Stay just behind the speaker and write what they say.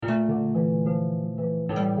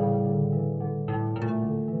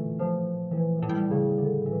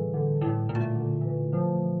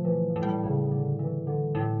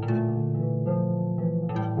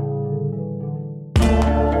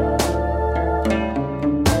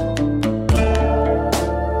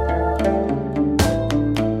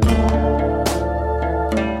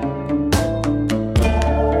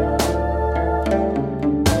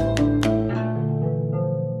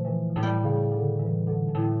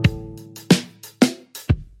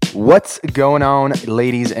What's going on,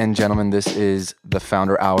 ladies and gentlemen? This is the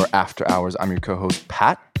Founder Hour After Hours. I'm your co-host,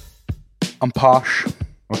 Pat. I'm Posh.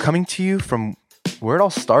 We're coming to you from where it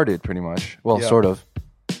all started, pretty much. Well, Yeah. sort of.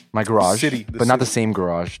 My garage. City, but not the city. same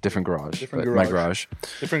garage. Different garage. Different but garage. My garage.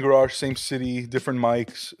 Different garage, same city, different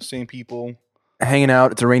mics, same people. Hanging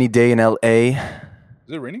out. It's a rainy day in LA.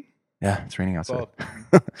 Is it raining? Yeah, it's raining outside.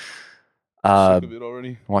 Fuck. Sick of it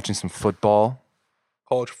already. Watching some football.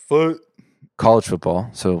 College football.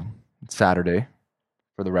 So it's Saturday,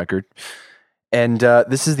 for the record. And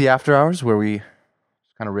this is the After Hours where we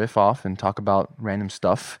kind of riff off and talk about random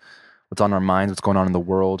stuff, what's on our minds, what's going on in the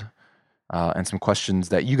world, and some questions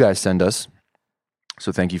that you guys send us.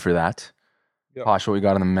 So thank you for that. Yep. Posh, what we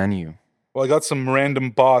got on the menu? Well, I got some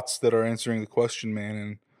random bots that are answering the question, man,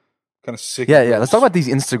 and kind of sick. Yeah. of those. Let's talk about these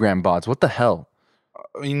Instagram bots. What the hell?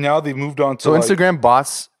 I mean, now they've moved on to So Instagram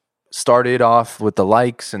bots started off with the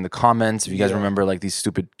likes and the comments. If you guys Yeah. remember, like these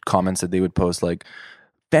stupid comments that they would post, like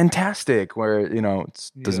 "fantastic," where it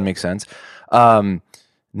doesn't Yeah. make sense.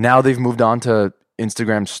 Now they've moved on to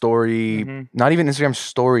Instagram story, Mhm. not even Instagram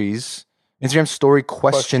stories, Instagram story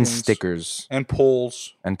question Questions. stickers and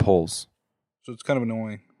polls, and polls. so it's kind of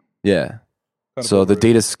annoying. Yeah. Kind of So the overrated.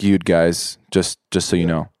 data's skewed, guys. Just so you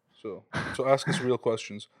know. So ask us real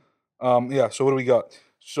questions. So what do we got?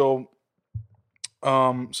 So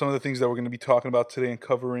some of the things that we're going to be talking about today and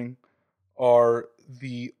covering are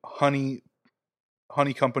the Honey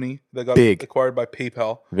company that got Big. acquired by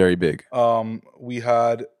PayPal. Very big. We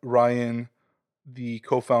had Ryan, the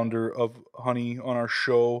co-founder of Honey, on our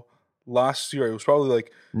show last year. It was probably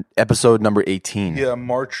like Episode number 18.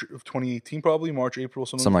 March of 2018, probably March, April,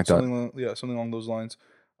 something like that. something along those lines.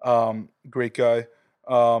 Great guy.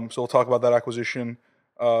 So we'll talk about that acquisition.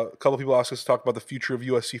 A couple of people asked us to talk about the future of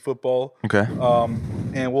USC football. Okay.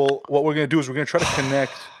 And what we're going to do is we're going to try to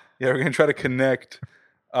connect. We're going to try to connect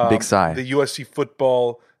Big sigh. the USC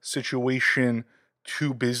football situation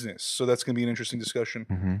to business. So that's going to be an interesting discussion.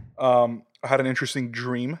 Mm-hmm. I had an interesting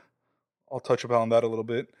dream. I'll touch upon that a little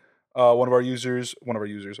bit. One of our fans, one of our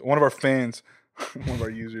users.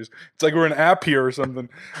 It's like we're an app here or something.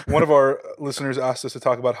 One of our listeners asked us to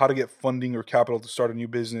talk about how to get funding or capital to start a new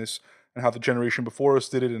business and how the generation before us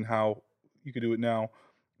did it and how you could do it now.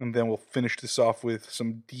 And then we'll finish this off with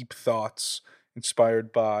some deep thoughts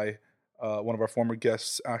inspired by one of our former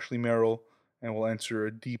guests, Ashley Merrill, and we'll answer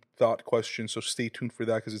a deep thought question. So stay tuned for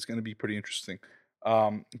that because it's going to be pretty interesting.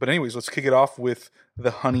 But anyways, let's kick it off with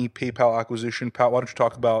the Honey PayPal acquisition. Pat, why don't you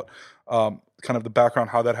talk about kind of the background,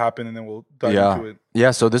 how that happened, and then we'll dive into it.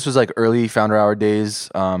 Yeah, so this was like early Founder Hour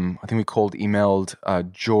days. I think we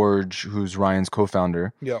emailed George, who's Ryan's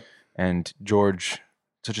co-founder. Yeah. And George,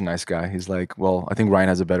 such a nice guy. He's like, well, I think Ryan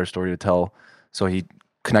has a better story to tell. So he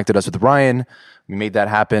connected us with Ryan. We made that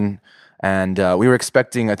happen. And we were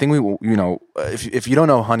expecting, I think if you don't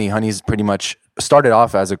know Honey's pretty much started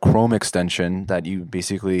off as a Chrome extension that you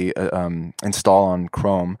basically install on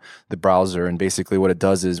Chrome, the browser. And basically what it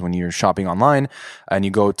does is when you're shopping online and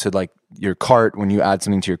you go to like your cart, when you add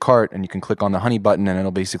something to your cart and you can click on the Honey button and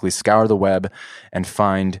it'll basically scour the web and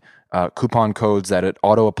find coupon codes that it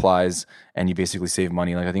auto applies and you basically save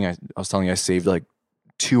money. Like I think I was telling you I saved like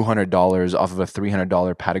 $200 off of a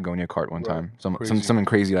 $300 Patagonia cart one time. Something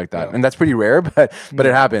crazy like that. Yeah. And that's pretty rare, but it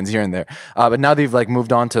happens here and there. But now they've like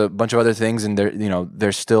moved on to a bunch of other things and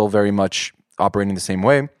they're still very much operating the same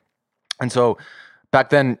way. And so back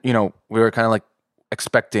then, we were kind of like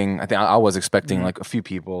expecting, I think I was expecting like a few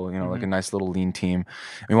people, like a nice little lean team.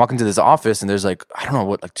 And we walk into this office and there's like, I don't know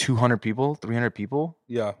what, like 200 people, 300 people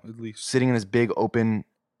Yeah, at least. sitting in this big open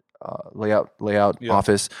layout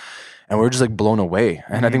office. And we were just like blown away.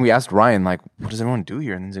 And I think we asked Ryan, like, what does everyone do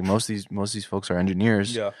here? And he's like, most of these folks are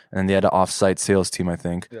engineers. Yeah. And then they had an offsite sales team, I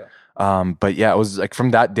think. Yeah. But yeah, it was like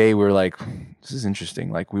from that day, we were like, this is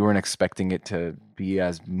interesting. Like we weren't expecting it to be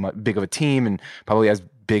as big of a team and probably as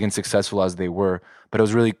big and successful as they were. But it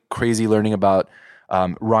was really crazy learning about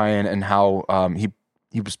Ryan and how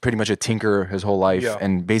he was pretty much a tinker his whole life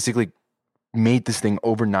and basically made this thing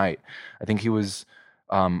overnight. I think he was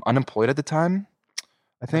unemployed at the time.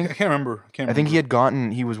 I think. I can't remember. I think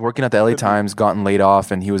he was working at the LA Times, gotten laid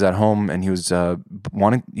off, and he was at home and he was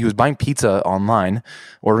buying pizza online,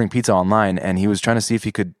 ordering pizza online, and he was trying to see if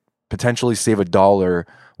he could potentially save $1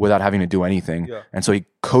 without having to do anything. Yeah. And so he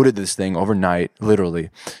coded this thing overnight,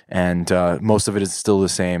 literally, and most of it is still the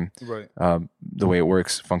same, Right. the way it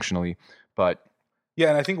works functionally. But Yeah,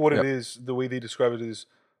 and I think what it is, the way they describe it is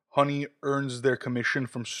Honey earns their commission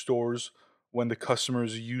from stores when the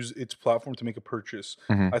customers use its platform to make a purchase.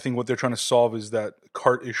 Mhm. I think what they're trying to solve is that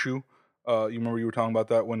cart issue You remember you were talking about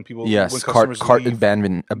that when people, Yes, when cart customers cart leave,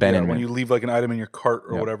 abandonment. yeah, when you leave like an item in your cart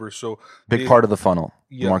or Yeah. whatever. So Big they- part of the funnel,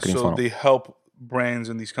 yeah, marketing so funnel. they help brands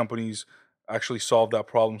and these companies actually solve that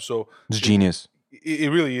problem. So It's genius.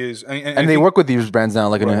 it really is, and And I they think- work with these brands now,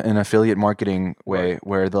 like in Right. an affiliate marketing way, Right.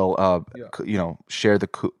 where they'll, Yeah. share the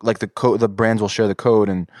the brands will share the code,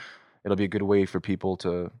 and it'll be a good way for people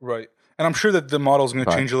to. Right. And I'm sure that the model is going to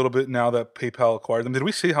Right. change a little bit now that PayPal acquired them. Did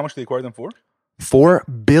we say how much they acquired them for? $4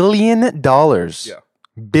 billion. Yeah.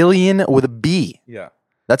 Billion with a B. Yeah.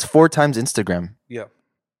 That's 4 times Instagram. Yeah.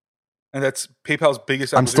 And that's PayPal's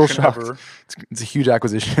biggest I'm still acquisition shocked. ever. It's a huge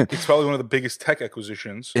acquisition It's probably one of the biggest tech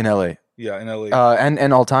acquisitions. in LA. Yeah, in LA.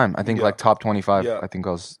 And all time. I think Yeah. like top 25. Yeah. I think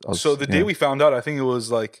I was So the day yeah. we found out, I think it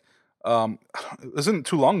was like, it wasn't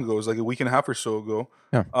too long ago. It was like a week and a half or so ago.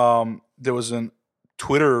 Yeah. There was an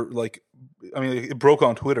Twitter, it broke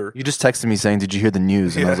on Twitter. You just texted me saying, "Did you hear the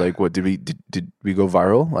news?" And I was Yeah. like, "What did we go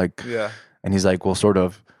viral?" Like, Yeah. and he's like, "Well, sort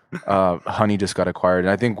of." Honey just got acquired, and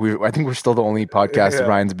I think we're still the only podcast Yeah.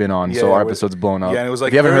 Ryan's been on, Yeah, so our we- episode's blown up. Yeah, and it was If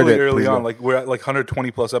like you haven't early, heard it, early please on. go. Like we're at like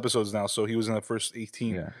 120 plus episodes now, so he was in the first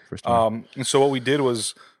 18. Yeah, first time. And so what we did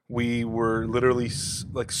was we were literally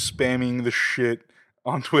like spamming the shit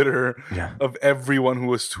on Twitter Yeah. of everyone who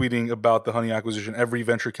was tweeting about the Honey acquisition. Every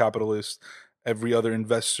venture capitalist, every other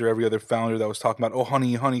investor, every other founder that was talking about, oh,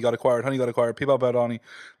 Honey got acquired, PayPal bought Honey.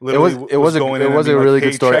 Literally, It was a really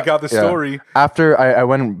good story. Check out the Yeah. story. After I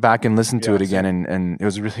went back and listened to Yeah, it again, and it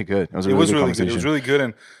was really good. It was a It really was good really good. conversation. It was really good,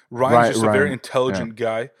 and Ryan's just a very Ryan, intelligent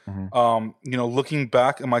guy. Looking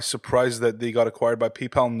back, am I surprised that they got acquired by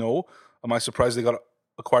PayPal? No. Am I surprised they got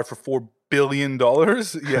acquired for $4 billion?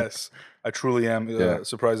 Yes, I truly am Yeah.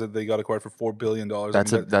 surprised that they got acquired for $4 billion.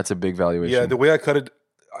 That's a big valuation. Yeah.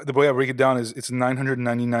 The way I break it down is it's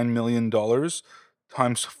 $999 million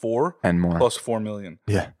times 4 and more. plus 4 million.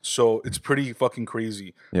 Yeah, So it's pretty fucking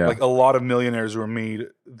crazy. yeah. Like a lot of millionaires were made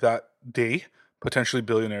that day, potentially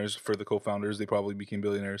billionaires for the co-founders. They probably became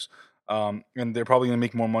billionaires. And they're probably going to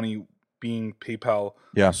make more money being PayPal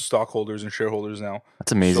Yeah. stockholders and shareholders now.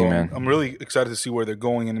 That's amazing, So man. I'm really excited to see where they're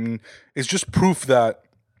going. And I mean, it's just proof that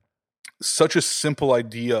such a simple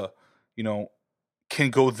idea, can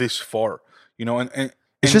go this far, and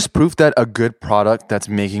It's just proof that a good product that's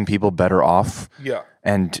making people better off, yeah,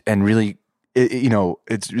 and really,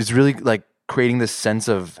 it's really like creating this sense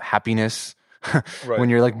of happiness. Right. When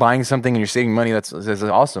you're like buying something and you're saving money, that's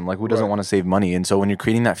awesome. Like, who doesn't Right. want to save money? And so when you're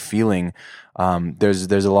creating that feeling,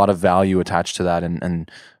 there's a lot of value attached to that,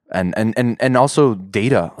 and also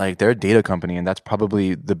data. Like, they're a data company, and that's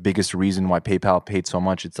probably the biggest reason why PayPal paid so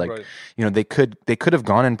much. It's like, Right. they could have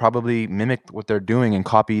gone and probably mimicked what they're doing and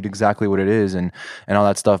copied exactly what it is and all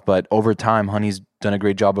that stuff. But over time, Honey's done a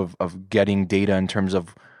great job of getting data in terms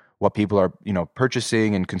of what people are,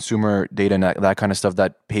 purchasing, and consumer data and that kind of stuff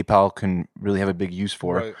that PayPal can really have a big use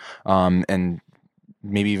for. Right. And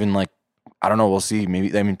maybe even like, I don't know, we'll see.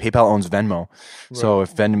 PayPal owns Venmo. So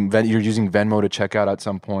if you're using Venmo to check out at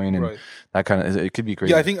some point, and Right. that kind of, it could be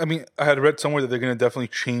crazy. Yeah, I had read somewhere that they're going to definitely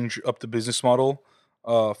change up the business model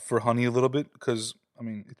for Honey a little bit because,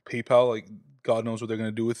 it's PayPal. Like, God knows what they're going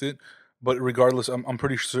to do with it. But regardless, I'm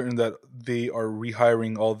pretty certain that they are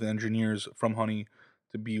rehiring all the engineers from Honey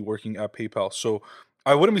to be working at PayPal. So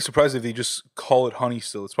I wouldn't be surprised if they just call it Honey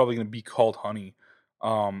still. It's probably going to be called Honey.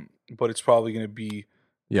 But it's probably going to be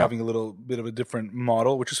Yeah. having a little bit of a different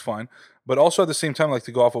model, which is fine. But also at the same time, like,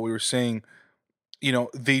 to go off what we were saying,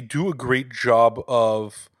 they do a great job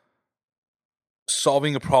of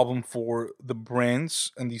solving a problem for the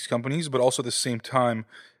brands and these companies, but also at the same time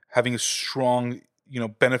having a strong,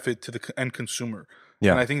 benefit to the end consumer.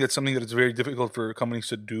 Yeah. And I think that's something that it's very difficult for companies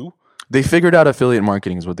to do. They figured out affiliate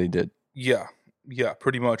marketing is what they did. Yeah,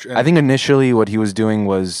 pretty much. And I think initially what he was doing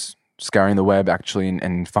was scouring the web actually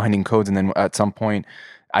and finding codes, and then at some point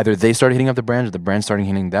either they started hitting up the brands or the brands started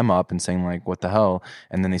hitting them up and saying like, what the hell?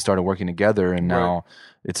 And then they started working together, and now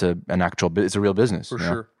it's it's a real business.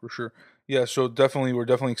 for sure. Yeah, so we're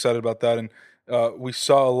definitely excited about that, and we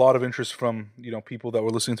saw a lot of interest from people that were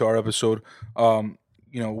listening to our episode.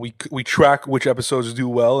 We track which episodes do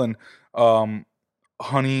well, and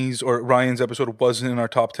Honey's or Ryan's episode wasn't in our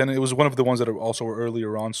top 10. It was one of the ones that also were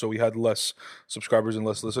earlier on, so we had less subscribers and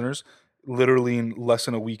less listeners. Literally in less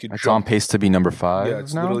than a week, It's on pace to be number 5. Yeah,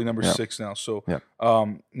 it's now? literally number Yeah. 6 now. So, Yeah.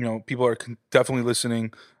 people are definitely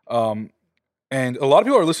listening. And a lot of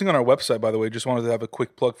people are listening on our website, by the way. Just wanted to have a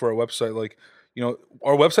quick plug for our website. Like,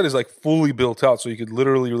 our website is like fully built out, so you could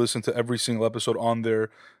literally listen to every single episode on there.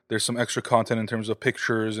 There's some extra content in terms of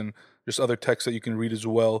pictures and just other text that you can read as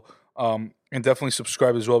well. And definitely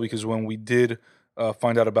subscribe as well, because when we did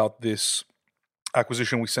find out about this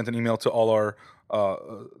acquisition, we sent an email to all our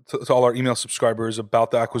to all our email subscribers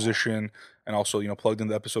about the acquisition, and also plugged in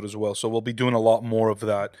the episode as well. So we'll be doing a lot more of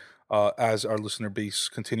that as our listener base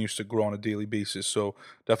continues to grow on a daily basis. So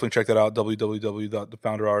definitely check that out,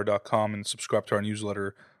 www.thefounderhour.com, and subscribe to our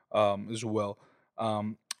newsletter as well.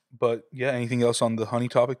 But yeah, anything else on the honey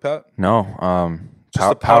topic, Pat? No.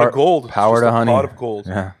 Just a pot of gold. Power Just to a honey. pot of gold.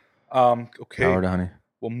 Yeah. Okay. Power to honey.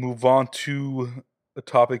 We'll move on to a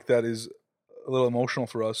topic that is a little emotional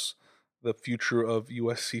for us: the future of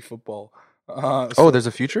USC football. There's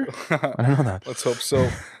a future? I don't know that. Let's hope so.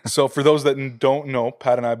 So for those that don't know,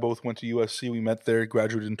 Pat and I both went to USC. We met there,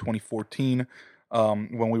 graduated in 2014.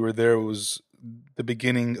 When we were there, it was the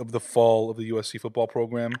beginning of the fall of the USC football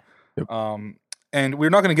program. Yep. And we're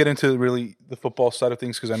not going to get into really the football side of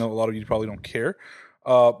things because I know a lot of you probably don't care.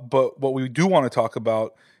 But what we do want to talk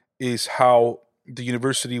about is how the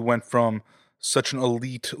university went from such an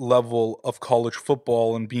elite level of college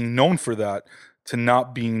football and being known for that to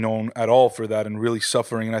not being known at all for that and really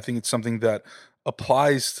suffering. And I think it's something that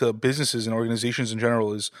applies to businesses and organizations in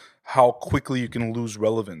general, is how quickly you can lose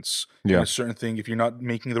relevance in a certain thing if you're not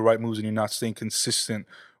making the right moves and you're not staying consistent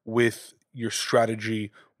with your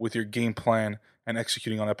strategy, with your game plan, and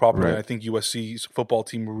executing on that properly. Right. And I think USC's football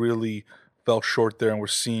team really fell short there, and we're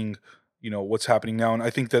seeing what's happening now. And I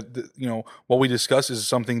think that what we discuss is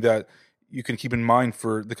something that you can keep in mind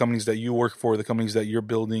for the companies that you work for, the companies that you're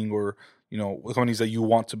building, or the companies that you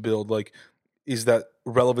want to build. Like, is that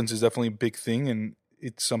relevance is definitely a big thing, and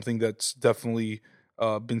it's something that's definitely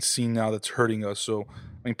been seen now that's hurting us. So,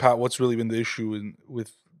 I mean, Pat, what's really been the issue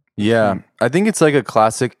with? Yeah, I think it's like a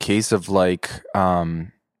classic case of like,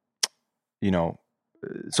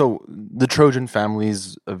 so the Trojan family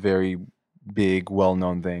is a very big,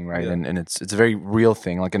 well-known thing, right? Yeah. And it's a very real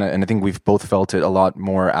thing. Like, and I think we've both felt it a lot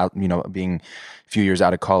more out, being a few years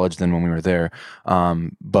out of college than when we were there.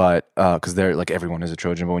 But because they're like, everyone is a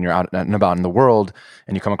Trojan, but when you're out and about in the world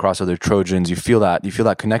and you come across other Trojans, you feel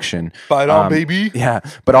that connection. Fight on, baby. Yeah,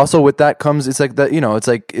 but also with that comes, it's like that.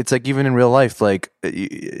 It's like even in real life, like,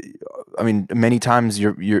 I mean, many times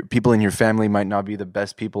your people in your family might not be the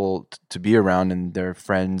best people to be around, and their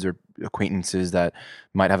friends or acquaintances that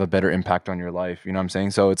might have a better impact on your life. You know what I'm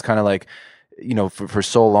saying? So it's kind of like, for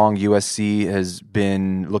so long, USC has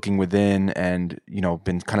been looking within and,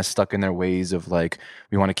 been kind of stuck in their ways of like,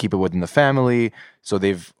 we want to keep it within the family. So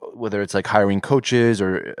they've, whether it's like hiring coaches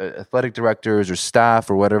or athletic directors or staff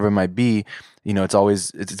or whatever it might be,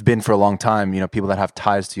 it's been for a long time, people that have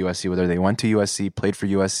ties to USC, whether they went to USC, played for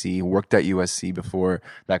USC, worked at USC before,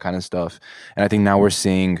 that kind of stuff. And I think now we're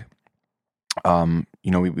seeing,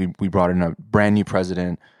 we brought in a brand new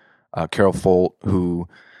president, Carol Folt, who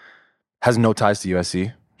has no ties to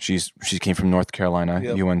USC. She came from North Carolina,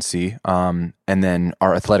 Yep. UNC. And then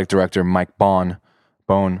our athletic director, Mike Bond.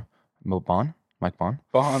 We'll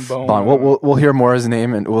hear more his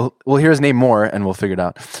name, and we'll hear his name more, and we'll figure it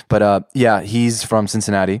out. But he's from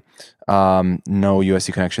Cincinnati. No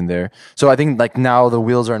USC connection there. So I think like now the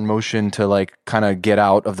wheels are in motion to like kind of get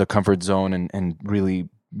out of the comfort zone and really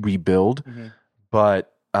rebuild. Mm-hmm.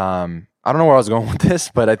 But I don't know where I was going with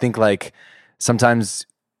this, but I think like sometimes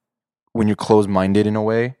when you're closed-minded in a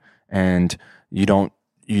way and you don't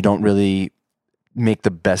really make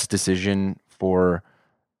the best decision for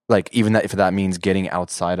like, even that if that means getting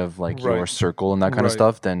outside of like your circle and that kind of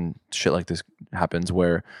stuff, then shit like this happens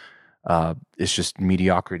where it's just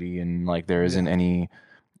mediocrity and like there isn't any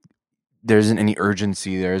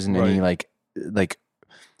urgency, there isn't any like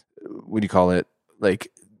what do you call it,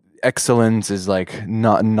 like excellence is like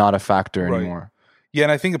not a factor anymore. Yeah,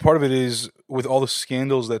 and I think a part of it is with all the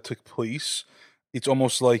scandals that took place, it's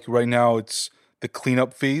almost like right now it's the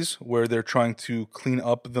cleanup phase where they're trying to clean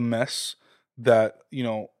up the mess that,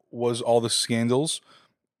 was all the scandals,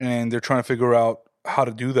 and they're trying to figure out how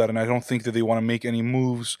to do that. And I don't think that they want to make any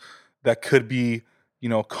moves that could be,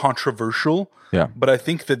 controversial. Yeah. But I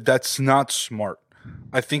think that that's not smart.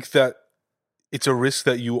 I think that it's a risk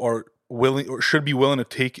that you are willing or should be willing to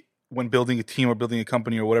take when building a team or building a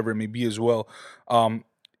company or whatever it may be as well.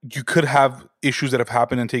 You could have issues that have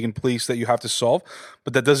happened and taken place that you have to solve,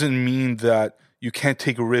 but that doesn't mean that you can't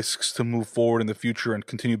take risks to move forward in the future and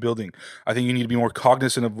continue building. I think you need to be more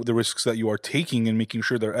cognizant of the risks that you are taking and making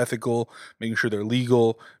sure they're ethical, making sure they're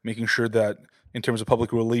legal, making sure that in terms of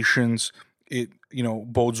public relations, it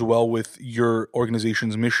bodes well with your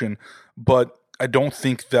organization's mission. But I don't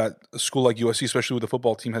think that a school like USC, especially with the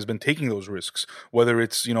football team, has been taking those risks, whether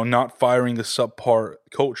it's, not firing a subpar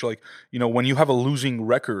coach. Like, when you have a losing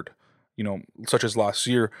record, such as last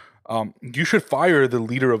year, you should fire the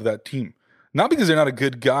leader of that team. Not because they're not a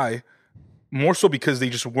good guy, more so because they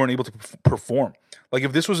just weren't able to perform. Like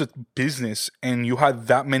if this was a business and you had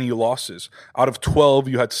that many losses, out of 12,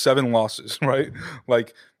 you had 7 losses, right?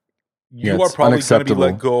 Like you are it's probably going to be unacceptable.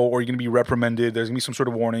 let go, or you're going to be reprimanded. There's going to be some sort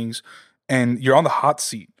of warnings, and you're on the hot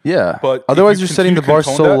seat. Yeah. But if otherwise, you you're setting the continue bar to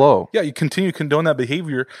so condone that- low. Yeah, you continue to condone that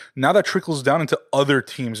behavior. Now that trickles down into other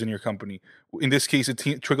teams in your company. In this case,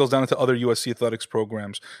 it trickles down into other USC athletics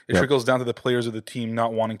programs. It trickles down to the players of the team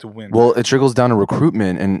not wanting to win. Well, it trickles down to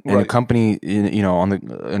recruitment and a Right. company. You know,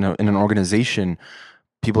 in an organization,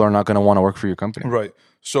 people are not going to want to work for your company. Right.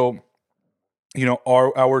 So, you know,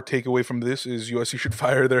 our takeaway from this is USC should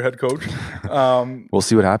fire their head coach. We'll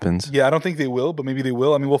see what happens. Yeah, I don't think they will, but maybe they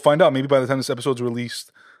will. I mean, we'll find out. Maybe by the time this episode's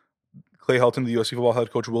released, Clay Helton, the USC football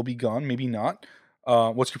head coach, will be gone. Maybe not.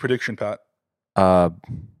 What's your prediction, Pat?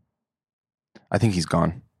 I think he's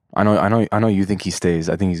gone. I know. You think he stays.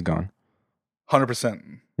 I think he's gone.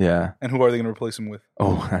 100%. Yeah. And who are they going to replace him with?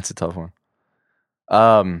 Oh, that's a tough one.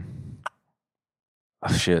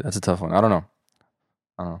 Oh shit, that's a tough one. I don't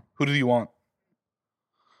know. Who do you want?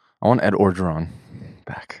 I want Ed Orgeron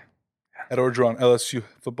back. Ed Orgeron, LSU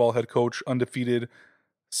football head coach, undefeated,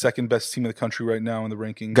 second best team in the country right now in the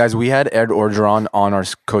rankings. Guys, we had Ed Orgeron on our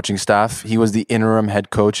coaching staff. He was the interim head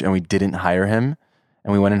coach, and we didn't hire him.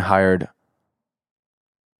 And we went and hired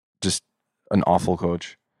just an awful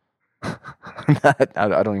coach.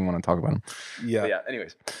 I don't even want to talk about him. Yeah. But yeah.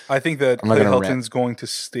 Anyways, I think that I'm not Clay gonna Helton's going to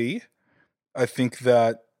stay. I think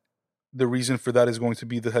that the reason for that is going to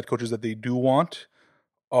be the head coaches that they do want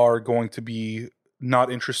are going to be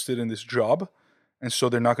not interested in this job. And so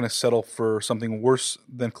they're not going to settle for something worse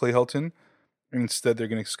than Clay Helton. And instead, they're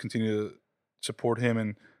going to continue to support him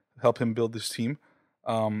and help him build this team.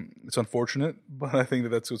 It's unfortunate, but I think that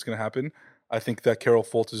that's what's going to happen. I think that Carol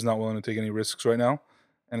Folt is not willing to take any risks right now.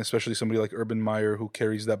 And especially somebody like Urban Meyer who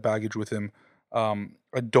carries that baggage with him.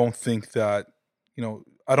 I don't think that,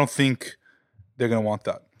 I don't think they're going to want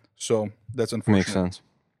that. So that's unfortunate. makes sense.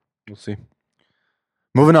 We'll see.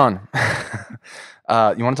 Moving on.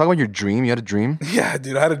 You want to talk about your dream? You had a dream? Yeah,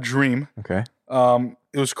 dude, I had a dream. Okay.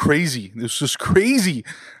 It was crazy. It was just crazy.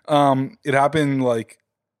 It happened like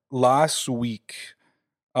last week.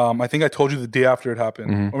 I think I told you the day after it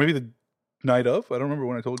happened, or maybe the night of. I don't remember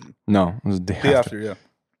when I told you. No, it was the Day after, yeah.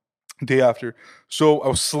 Day after. So I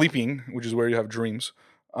was sleeping, which is where you have dreams,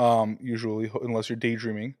 usually, unless you're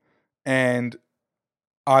daydreaming. And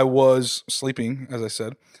I was sleeping, as I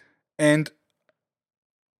said. And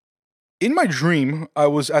in my dream, I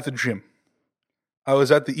was at the gym. I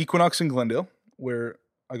was at the Equinox in Glendale, where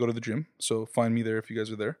I go to the gym. So find me there if you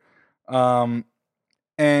guys are there.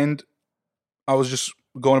 And I was just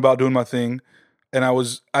going about doing my thing. And I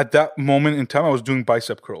was, at that moment in time, I was doing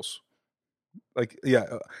bicep curls. Like,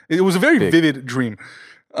 yeah, it was a very vivid dream.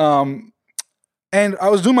 And I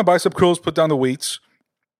was doing my bicep curls, put down the weights.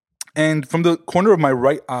 And from the corner of my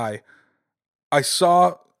right eye, I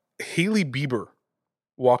saw Hailey Bieber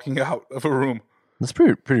walking out of a room. That's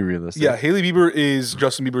pretty realistic. Yeah, Hailey Bieber is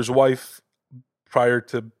Justin Bieber's wife. Prior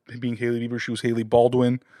to being Hailey Bieber, she was Hailey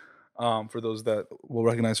Baldwin. For those that will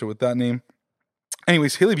recognize her with that name.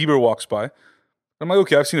 Anyways, Hailey Bieber walks by. I'm like,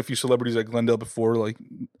 okay, I've seen a few celebrities at Glendale before, like,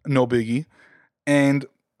 no biggie. And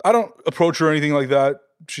I don't approach her or anything like that.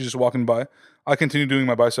 She's just walking by. I continue doing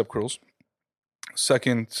my bicep curls.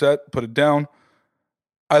 Second set, put it down.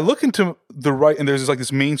 I look into the right, and there's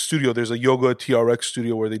this main studio. There's a yoga TRX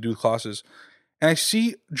studio where they do classes. And I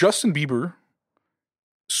see Justin Bieber,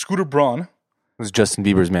 Scooter Braun. Was Justin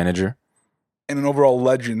Bieber's manager. And an overall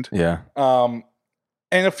legend. Yeah. And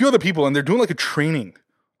a few other people, and they're doing a training.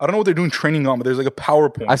 I don't know what they're doing training on, but there's a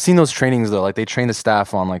PowerPoint. I've seen those trainings though. Like they train the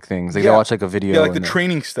staff on things. They watch a video. Yeah, like the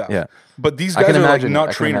training stuff. Yeah. But these guys are not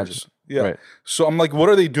I can trainers. Yeah. Right. So I'm like, what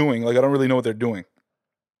are they doing? Like, I don't really know what they're doing.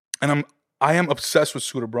 And I am obsessed with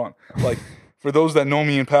Scooter Braun. Like, for those that know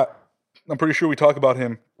me and Pat, I'm pretty sure we talk about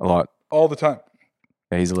him a lot all the time.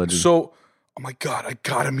 Yeah, he's a legend. So I'm like, God, I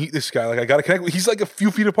gotta meet this guy. Like, I gotta connect with. He's like a few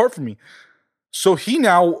feet apart from me. So he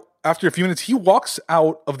now, after a few minutes, he walks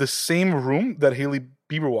out of the same room that Hailey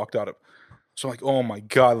Bieber walked out of. So I'm like, oh my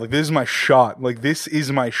God, like this is my shot. Like this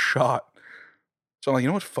is my shot. So I'm like, you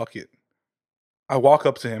know what? Fuck it. I walk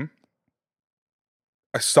up to him.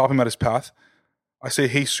 I stop him at his path. I say,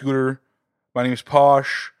 hey, Scooter, my name is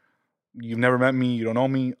Posh. You've never met me. You don't know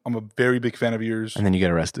me. I'm a very big fan of yours. And then you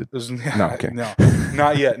get arrested. No, okay. No,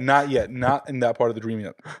 not yet. Not yet. Not in that part of the dream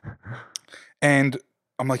yet. And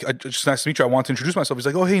I'm like, just nice to meet you. I want to introduce myself. He's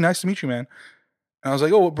like, oh, hey, nice to meet you, man. And I was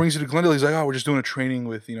like, oh, what brings you to Glendale? He's like, oh, we're just doing a training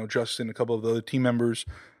with, Justin, a couple of the other team members.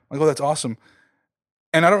 I'm like, oh, that's awesome.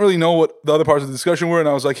 And I don't really know what the other parts of the discussion were. And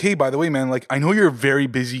I was like, hey, by the way, man, like, I know you're a very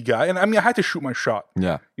busy guy. And I mean, I had to shoot my shot.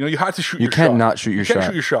 Yeah. You know, you had to shoot your shot. You can't not shoot your shot. You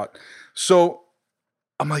can't shoot your shot. So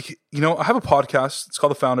I'm like, you know, I have a podcast. It's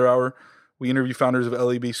called The Founder Hour. We interview founders of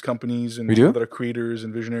LA-based companies and people that are creators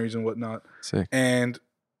and visionaries and whatnot. Sick. And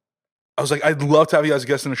I was like, I'd love to have you guys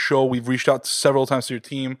guests on the show. We've reached out several times to your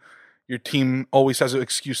team. Your team always has an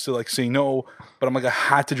excuse to like say no. But I'm like, I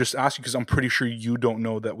had to just ask you because I'm pretty sure you don't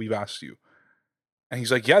know that we've asked you. And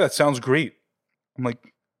he's like, yeah, that sounds great. I'm like,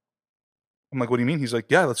 what do you mean? He's like,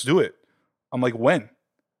 yeah, let's do it. I'm like, when?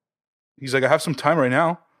 He's like, I have some time right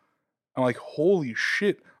now. I'm like, holy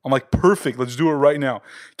shit. I'm like, perfect. Let's do it right now.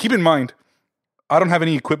 Keep in mind, I don't have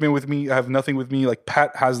any equipment with me. I have nothing with me. Like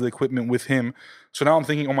Pat has the equipment with him. So now I'm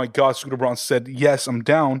thinking, oh my God, Scooter Braun said, yes, I'm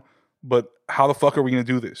down. But how the fuck are we going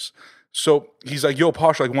to do this? So he's like, yo,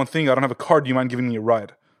 Posh, like one thing, I don't have a car. Do you mind giving me a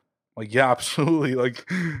ride? Like, yeah, absolutely. Like,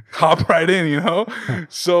 hop right in, you know?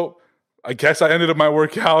 So I guess I ended up my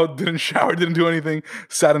workout, didn't shower, didn't do anything,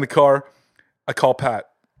 sat in the car. I call Pat.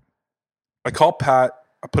 I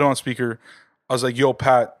put it on speaker. I was like, yo,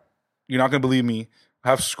 Pat, you're not going to believe me. I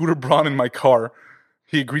have Scooter Braun in my car.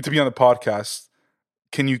 He agreed to be on the podcast.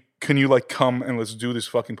 Can you like come and let's do this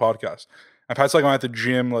fucking podcast? And Pat's like, I'm at the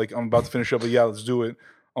gym. Like, I'm about to finish up. But yeah, let's do it.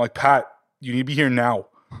 I'm like, Pat, you need to be here now.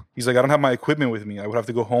 He's like, I don't have my equipment with me. I would have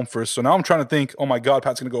to go home first. So now I'm trying to think, oh my God,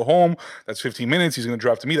 Pat's going to go home. That's 15 minutes. He's going to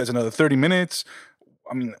drive to me. That's another 30 minutes.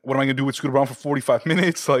 I mean, what am I going to do with Scooter Braun for 45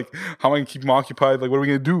 minutes? Like, how am I going to keep him occupied? Like, what are we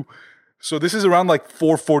going to do? So this is around like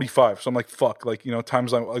 4:45. So I'm like, fuck, like, you know,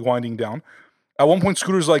 time's like winding down. At one point,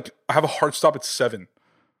 Scooter's like, I have a hard stop at 7.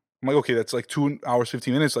 I'm like, okay, that's like 2 hours,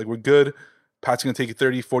 15 minutes. Like, we're good. Pat's going to take it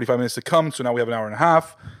 30, 45 minutes to come. So now we have an hour and a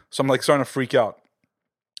half. So I'm like starting to freak out.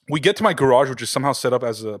 We get to my garage, which is somehow set up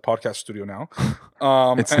as a podcast studio now.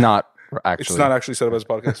 It's not actually. It's not actually set up as a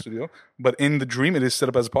podcast studio. But in the dream, it is set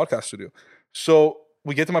up as a podcast studio. So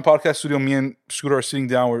we get to my podcast studio. Me and Scooter are sitting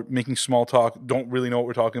down. We're making small talk. Don't really know what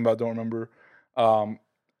we're talking about. Don't remember.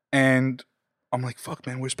 And I'm like, fuck,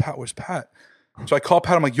 man, where's Pat? Where's Pat? So I call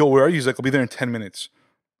Pat. I'm like, yo, where are you? He's like, I'll be there in 10 minutes.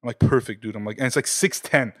 I'm like, perfect, dude. I'm like, and it's like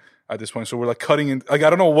 6:10 at this point. So we're like cutting in. Like, I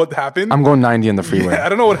don't know what happened. I'm going 90 in the freeway. Yeah, I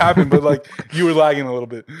don't know what happened, but like you were lagging a little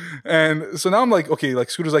bit. And so now I'm like, okay, like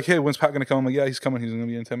Scooter's like, hey, when's Pat going to come? I'm like, yeah, he's coming. He's going to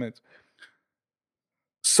be in 10 minutes.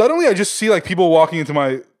 Suddenly, I just see like people walking into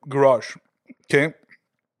my garage. Okay.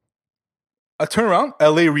 I turn around,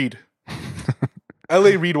 L.A. Reid.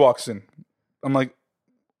 L.A. Reid walks in. I'm like,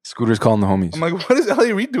 Scooter's calling the homies. I'm like, what is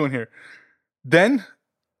L.A. Reid doing here? Then,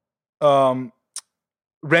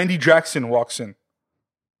 Randy Jackson walks in.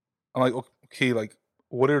 I'm like, okay, like,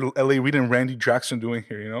 what are L.A. Reid and Randy Jackson doing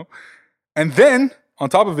here, you know? And then, on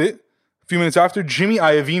top of it, a few minutes after, Jimmy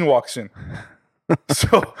Iovine walks in.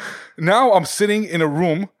 So now I'm sitting in a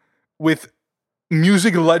room with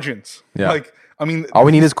music legends. Yeah. Like, I mean, all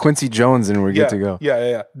we need is Quincy Jones and we're good to go.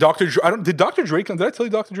 Yeah. Dr. Dre, did Dr. Dre come? Did I tell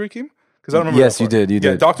you Dr. Dre came? Because I don't remember. Yes, you did. You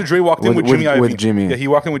did. Dr. Dre walked in with Jimmy Iovine. With Jimmy. Yeah, he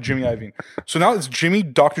walked in with Jimmy Iovine. So now it's Jimmy,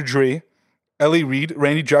 Dr. Dre, L.A. Reid,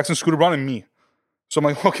 Randy Jackson, Scooter Braun, and me. So I'm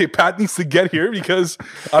like, okay, Pat needs to get here because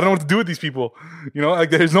I don't know what to do with these people. You know, like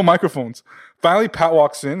there's no microphones. Finally, Pat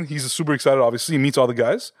walks in. He's super excited, obviously. He meets all the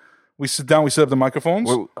guys. We sit down. We set up the microphones.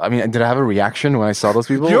 Well, I mean, did I have a reaction when I saw those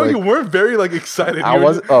people? You know, you weren't very like excited. I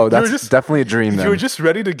was. Oh, that's definitely a dream. Then you were just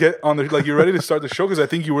ready to get on the like. You're ready to start the show because I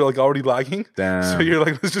think you were like already lagging. Damn. So you're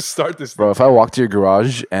like, let's just start this. Bro, if I walked to your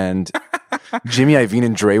garage and Jimmy Iovine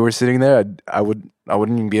and Dre were sitting there, I wouldn't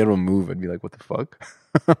even be able to move. I'd be like, what the fuck?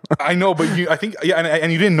 I know, but I think,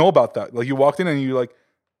 and you didn't know about that. Like you walked in and you were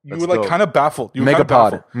like kind of baffled. You were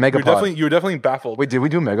Megapod. You were definitely baffled. Wait, did we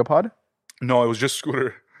do Megapod? No, it was just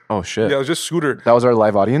Scooter. Oh shit! Yeah, it was just Scooter. That was our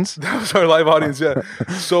live audience. That was our live audience. Yeah.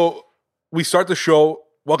 So we start the show.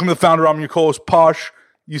 Welcome to the Founder. I'm your co-host Posh.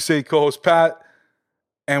 You say co-host Pat,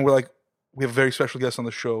 and we're like, we have a very special guest on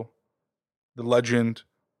the show, the legend,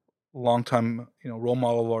 longtime role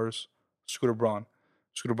model of ours, Scooter Braun.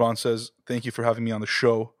 Scooter Braun says, "Thank you for having me on the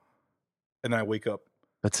show," and then I wake up.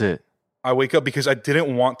 That's it. I wake up because I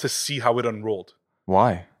didn't want to see how it unrolled.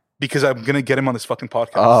 Why? Because I'm gonna get him on this fucking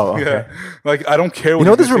podcast. Oh, okay. Yeah. Like I don't care. You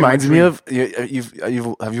know what this reminds me of?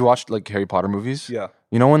 Have you watched like Harry Potter movies? Yeah.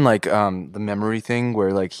 You know when like the memory thing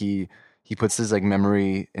where like he puts his like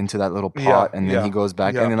memory into that little pot and then he goes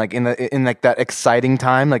back and then like in like that exciting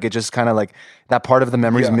time like it just kind of like that part of the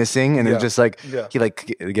memory is missing and it just like he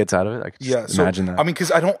like gets out of it. I could just imagine that. I mean,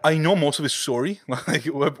 because I know most of his story. Like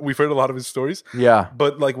we've heard a lot of his stories. Yeah.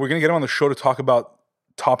 But like we're gonna get him on the show to talk about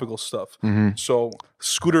topical stuff. Mm-hmm. So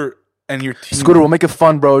Scooter and your team. Scooter, we'll make it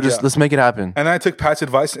fun, bro. Just let's make it happen. And I took Pat's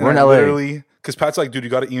advice. And we're in LA. LA. Literally, because Pat's like, dude, you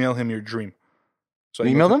got to email him your dream. So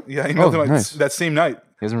You emailed him? Yeah, I emailed Oh, him nice. that same night.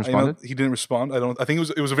 He hasn't responded? He didn't respond. I think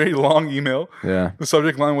it was a very long email. Yeah. The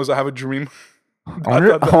subject line was, "I have a dream."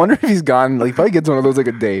 I wonder if he's gone. Like, he probably gets one of those like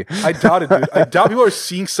a day. I doubt it, dude. I doubt people are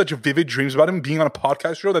seeing such vivid dreams about him being on a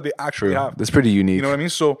podcast show that they actually have. That's pretty unique. You know what I mean?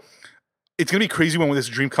 So it's gonna be crazy when this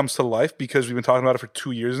dream comes to life because we've been talking about it for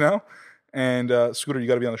 2 years now. And Scooter, you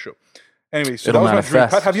got to be on the show. Anyway, so It'll that was my dream.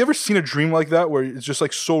 manifest. Pat, have you ever seen a dream like that where it's just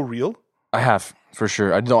like so real? I have, for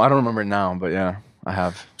sure. I don't remember it now, but yeah, I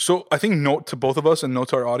have. So I think note to both of us and note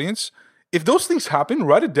to our audience, if those things happen,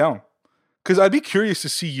 write it down. Because I'd be curious to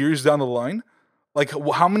see years down the line, like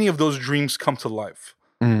how many of those dreams come to life.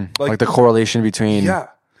 Like the correlation between... Yeah.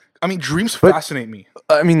 I mean, dreams fascinate me.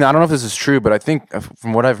 I mean, I don't know if this is true, but I think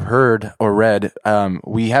from what I've heard or read,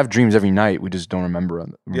 we have dreams every night. We just don't remember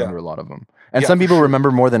a lot of them. And some people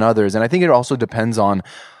remember more than others. And I think it also depends on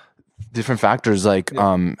different factors, like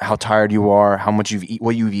how tired you are, how much you've eaten,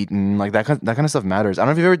 what you've eaten, like that kind of stuff matters. I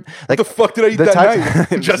don't know if you've ever... Like, What the fuck did I eat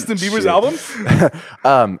that night? Justin Bieber's album?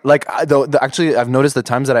 Actually, I've noticed the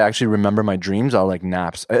times that I actually remember my dreams are like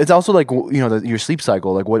naps. It's also like, your sleep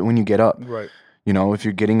cycle, like when you get up. Right. You know, if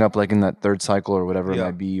you're getting up like in that third cycle or whatever it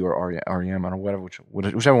might be, or REM, I don't know,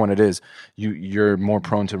 whichever one it is, you're more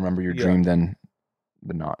prone to remember your dream than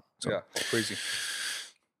not. So. Yeah, crazy.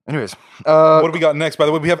 Anyways, what do we got next? By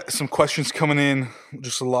the way, we have some questions coming in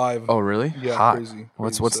just live. Oh, really? Yeah, hot. crazy.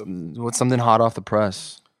 What's something hot off the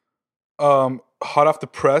press? Hot off the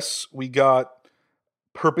press, we got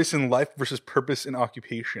purpose in life versus purpose in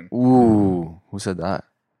occupation. Ooh, who said that?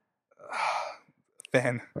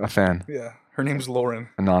 A fan. Yeah, her name's Lauren.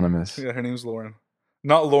 Anonymous. Yeah, her name's Lauren.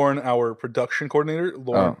 Not Lauren, our production coordinator.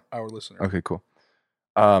 Lauren, our listener. Okay, cool.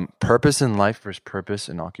 Purpose in life versus purpose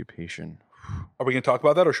in occupation. Are we going to talk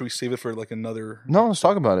about that, or should we save it for like another? No, let's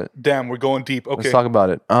talk about it. Damn, we're going deep. Okay, let's talk about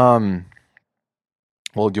it.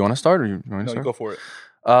 Well, do you want to start, or you want to start? You go for it.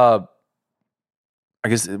 I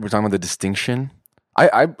guess we're talking about the distinction.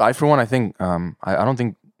 I for one, I think I don't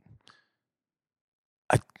think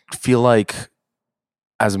I feel like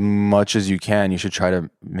as much as you can, you should try to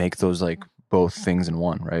make those like both things in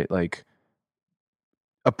one, right? Like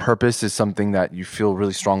a purpose is something that you feel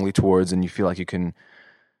really strongly towards, and you feel like you can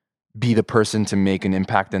be the person to make an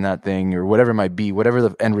impact in that thing, or whatever it might be, whatever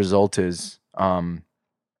the end result is,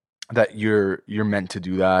 that you're meant to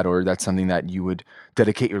do that, or that's something that you would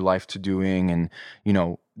dedicate your life to doing. And,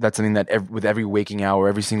 that's something that with every waking hour,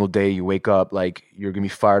 every single day you wake up, like you're going to be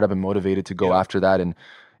fired up and motivated to go after that. And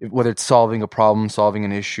whether it's solving a problem, solving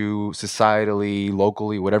an issue, societally,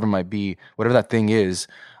 locally, whatever it might be, whatever that thing is,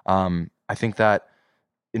 I think that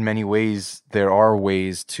in many ways, there are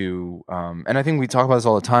ways to, and I think we talk about this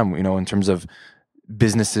all the time, in terms of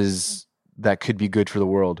businesses that could be good for the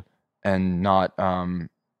world, and not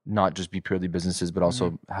just be purely businesses, but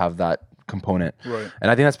also have that component. Right. And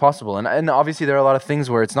I think that's possible. And obviously there are a lot of things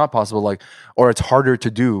where it's not possible, like, or it's harder to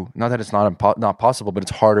do. Not that it's not possible, but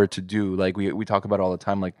it's harder to do. Like we talk about all the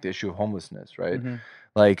time, like the issue of homelessness, right? Mm-hmm.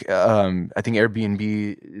 Like I think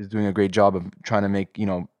Airbnb is doing a great job of trying to make,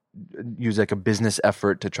 use like a business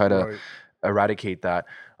effort to try to eradicate that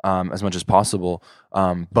as much as possible.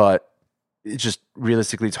 But it's just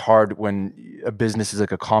realistically, it's hard when a business is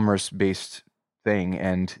like a commerce-based thing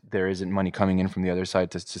and there isn't money coming in from the other side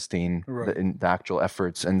to sustain the actual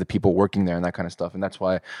efforts and the people working there and that kind of stuff. And that's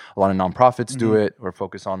why a lot of nonprofits do it or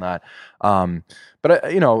focus on that. But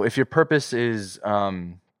if your purpose is,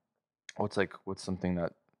 what's something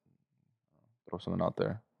that, throw something out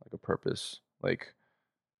there, like a purpose, like,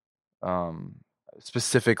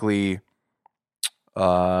 specifically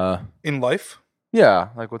in life,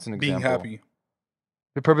 like what's an example? Being happy.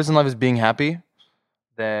 If your purpose in life is being happy,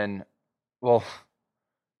 then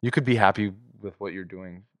you could be happy with what you're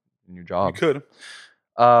doing in your job. You could.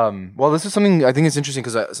 Well, this is something I think it's interesting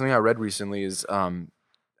because something I read recently is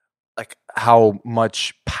like how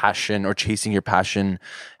much passion or chasing your passion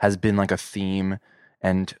has been like a theme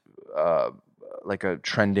and like a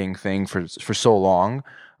trending thing for so long,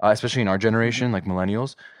 especially in our generation, like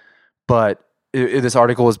millennials. But this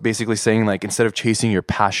article is basically saying, like, instead of chasing your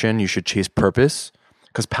passion, you should chase purpose,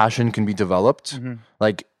 because passion can be developed.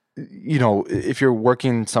 Like, if you're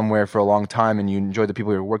working somewhere for a long time and you enjoy the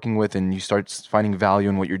people you're working with and you start finding value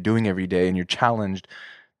in what you're doing every day and you're challenged,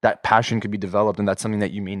 that passion could be developed, and that's something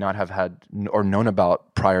that you may not have had or known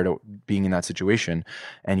about prior to being in that situation,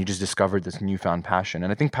 and you just discovered this newfound passion.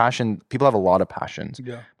 And I think people have a lot of passions,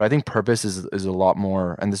 but I think purpose is a lot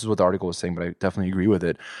more, and this is what the article was saying, but I definitely agree with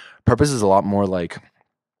it. Purpose is a lot more like,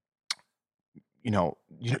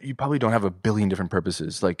 you probably don't have a billion different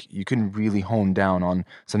purposes. Like, you can really hone down on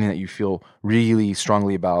something that you feel really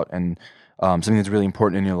strongly about, and something that's really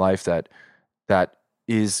important in your life that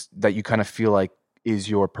is that you kind of feel like is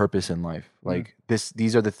your purpose in life? Like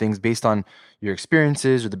these are the things based on your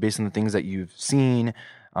experiences, or based on the things that you've seen,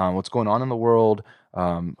 what's going on in the world,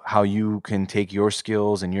 how you can take your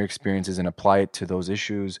skills and your experiences and apply it to those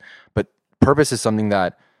issues. But purpose is something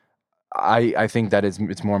that I think that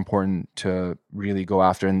it's more important to really go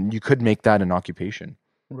after, and you could make that an occupation,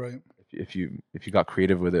 Right. if you got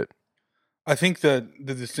creative with it. I think that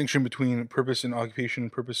the distinction between purpose in occupation,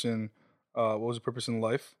 purpose in what was the purpose in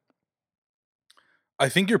life? I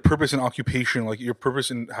think your purpose in occupation, like your purpose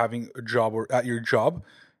in having a job or at your job,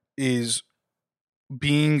 is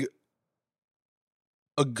being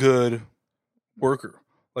a good worker,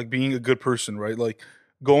 like being a good person, right? Like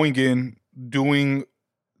going in, doing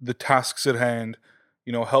the tasks at hand,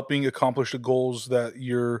 helping accomplish the goals that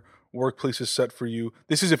your workplace has set for you.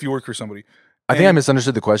 This is if you work for somebody. I think I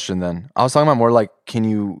misunderstood the question then. I was talking about more like, can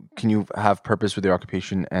you have purpose with your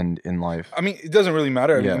occupation and in life? I mean, it doesn't really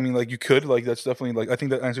matter. Yeah. I mean, like you could, like that's definitely like I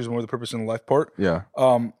think that answers more the purpose in life part. Yeah.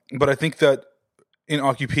 But I think that in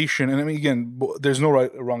occupation, and I mean, again, there's no right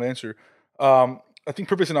or wrong answer. I think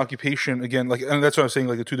purpose in occupation, again, like, and that's what I'm saying,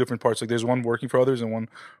 like the two different parts. Like there's one working for others and one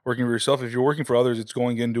working for yourself. If you're working for others, it's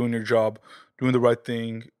going in, doing your job, doing the right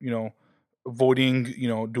thing, avoiding,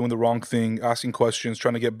 doing the wrong thing, asking questions,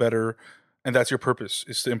 trying to get better. And that's your purpose,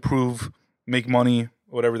 is to improve, make money,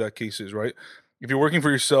 whatever that case is, right? If you're working for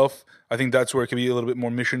yourself, I think that's where it can be a little bit more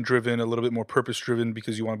mission driven, a little bit more purpose driven,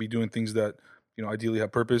 because you want to be doing things that, ideally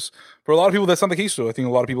have purpose. For a lot of people, that's not the case, though. I think a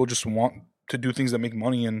lot of people just want to do things that make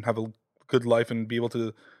money and have a good life and be able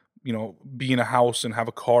to, be in a house and have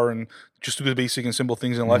a car and just do the basic and simple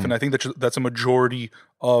things in life. And I think that's a majority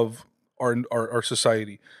of our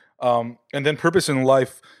society. And then purpose in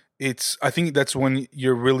life, I think that's when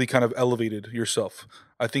you're really kind of elevated yourself.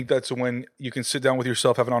 I think that's when you can sit down with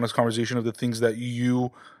yourself, have an honest conversation of the things that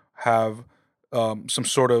you have, some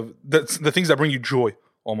sort of, that's the things that bring you joy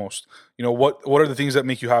almost. What are the things that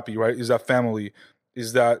make you happy, right? Is that family?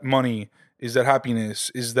 Is that money? Is that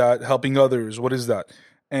happiness? Is that helping others? What is that?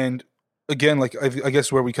 And again, like I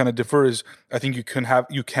guess where we kind of differ is I think you can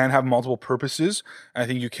have multiple purposes, and I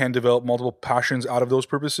think you can develop multiple passions out of those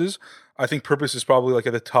purposes. I think purpose is probably like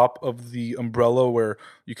at the top of the umbrella where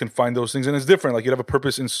you can find those things, and it's different. Like you have a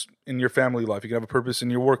purpose in your family life, you can have a purpose in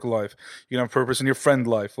your work life, you can have a purpose in your friend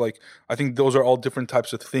life. Like I think those are all different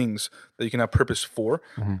types of things that you can have purpose for.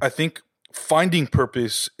 I think finding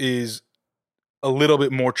purpose is a little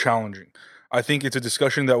bit more challenging. I think it's a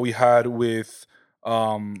discussion that we had with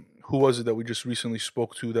who was it that we just recently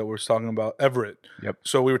spoke to that was talking about Everett. Yep.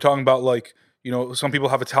 So we were talking about like, some people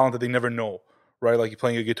have a talent that they never know, right? Like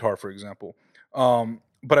playing a guitar, for example.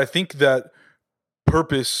 But I think that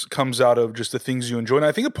purpose comes out of just the things you enjoy. And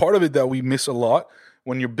I think a part of it that we miss a lot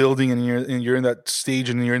when you're building and you're in that stage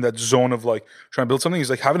and you're in that zone of like trying to build something is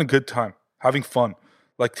like having a good time, having fun,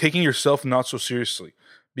 like taking yourself not so seriously,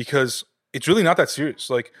 because it's really not that serious.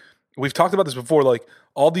 Like we've talked about this before, like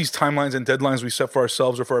all these timelines and deadlines we set for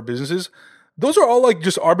ourselves or for our businesses, those are all like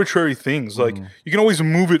just arbitrary things. Like you can always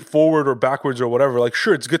move it forward or backwards or whatever. Like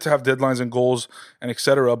sure, it's good to have deadlines and goals and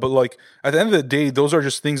etc. But like at the end of the day, those are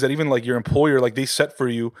just things that even like your employer, like they set for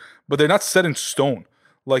you, but they're not set in stone.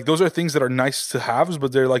 Like those are things that are nice to have,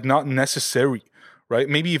 but they're like not necessary, right?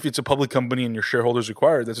 Maybe if it's a public company and your shareholders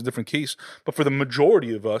require it, that's a different case. But for the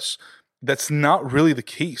majority of us, that's not really the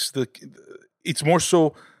case. It's more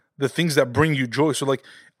so the things that bring you joy. So like,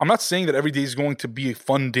 I'm not saying that every day is going to be a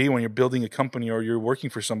fun day when you're building a company or you're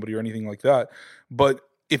working for somebody or anything like that. But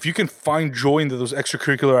if you can find joy into those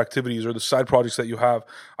extracurricular activities or the side projects that you have,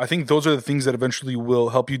 I think those are the things that eventually will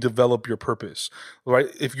help you develop your purpose, right?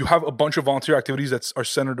 If you have a bunch of volunteer activities that are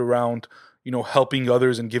centered around, helping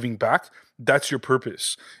others and giving back, that's your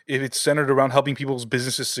purpose. If it's centered around helping people's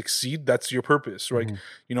businesses succeed, that's your purpose, right?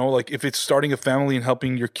 Like if it's starting a family and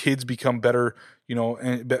helping your kids become better,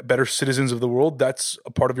 and better citizens of the world, that's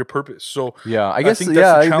a part of your purpose. So yeah, I guess think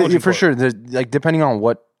that's the challenging for part. sure. Like depending on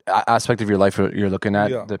what aspect of your life you're looking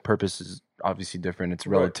at, Yeah. the purpose is obviously different. It's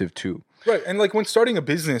relative to Right. And like when starting a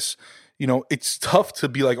business, it's tough to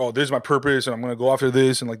be like, oh, there's my purpose and I'm going to go after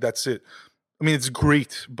this and like that's it. I mean, it's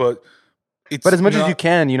great, but But as much as you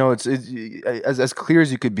can, it's as clear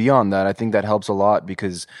as you could be on that. I think that helps a lot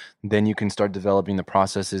because then you can start developing the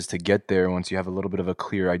processes to get there once you have a little bit of a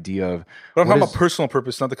clear idea of. But I'm talking about personal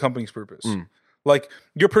purpose, not the company's purpose. Like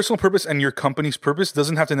your personal purpose and your company's purpose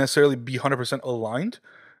doesn't have to necessarily be 100% aligned.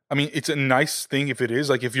 I mean, it's a nice thing if it is.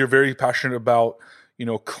 Like if you're very passionate about,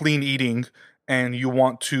 clean eating and you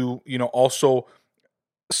want to, also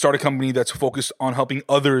start a company that's focused on helping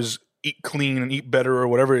others eat clean and eat better or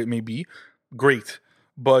whatever it may be, great.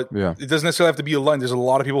 But it doesn't necessarily have to be aligned. There's a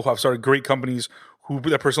lot of people who have started great companies who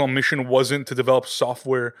their personal mission wasn't to develop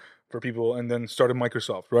software for people and then started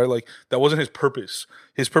Microsoft, right? Like that wasn't his purpose.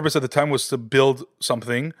 His purpose at the time was to build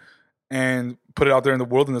something and put it out there in the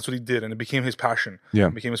world, and that's what he did, and it became his passion. Yeah.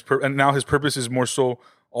 It became his and now his purpose is more so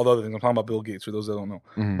all the other things. I'm talking about Bill Gates for those that don't know.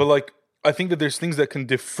 But like I think that there's things that can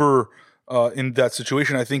differ in that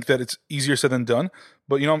situation. I think that it's easier said than done.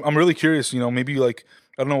 But I'm really curious. Maybe like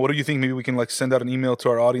I don't know. What do you think? Maybe we can like send out an email to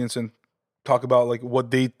our audience and talk about like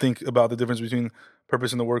what they think about the difference between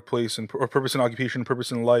purpose in the workplace or purpose in occupation,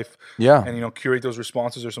 purpose in life. Yeah. And curate those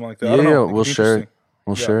responses or something like that. Yeah, I don't know. we'll share it.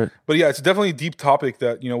 We'll share it. But yeah, it's definitely a deep topic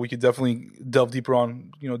that we could definitely delve deeper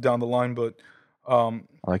on down the line. But I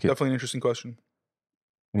like it. definitely an interesting question.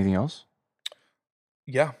 Anything else?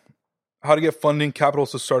 Yeah, how to get funding capital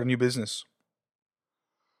to start a new business.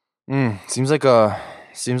 Seems like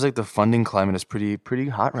the funding climate is pretty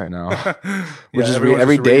hot right now. Which is everyone's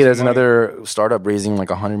every just day raising there's money. another startup raising like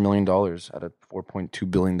 $100 million at a $4.2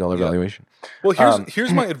 billion valuation. Well,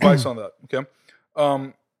 here's my advice on that. Okay,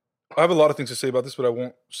 I have a lot of things to say about this, but I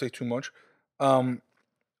won't say too much.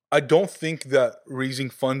 I don't think that raising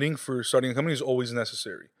funding for starting a company is always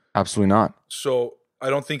necessary. Absolutely not. So I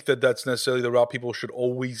don't think that that's necessarily the route people should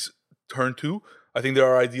always turn to. I think there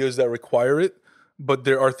are ideas that require it, but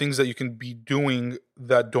there are things that you can be doing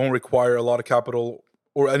that don't require a lot of capital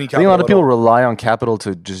or any capital. I think a lot of at people all. rely on capital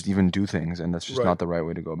to just even do things, and that's just Right. not the right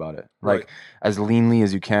way to go about it. Like Right. as leanly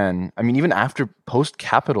as you can. I mean, even after post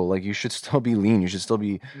capital, like you should still be lean. You should still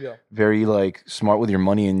be Yeah. very like smart with your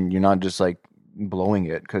money, and you're not just like blowing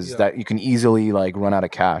it because Yeah. that you can easily like run out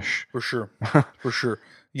of cash. For sure. For sure.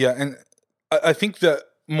 Yeah. And I think that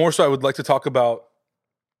more so I would like to talk about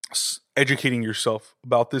educating yourself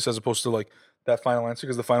about this as opposed to like that final answer,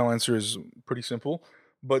 because the final answer is pretty simple.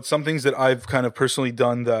 But some things that I've kind of personally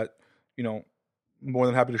done that, more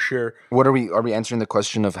than happy to share. What are we answering the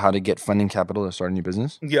question of how to get funding capital to start a new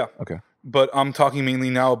business? Yeah. Okay. But I'm talking mainly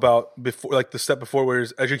now about before, like the step before, where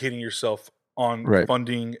is educating yourself on Right.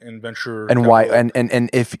 funding and venture And why capital. and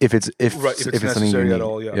if it's Right, if it's something you necessary need. at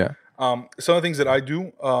all, yeah. Yeah. Some of the things that I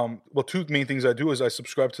do, two main things I do is I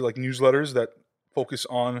subscribe to like newsletters that focus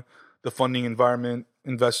on the funding environment,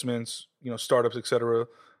 investments, startups, etc.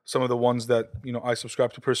 Some of the ones that I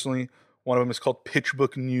subscribe to personally. One of them is called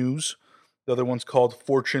PitchBook News. The other one's called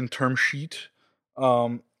Fortune Term Sheet.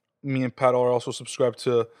 Me and Pat are also subscribed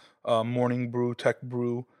to Morning Brew, Tech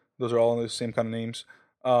Brew. Those are all the same kind of names.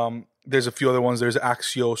 There's a few other ones. There's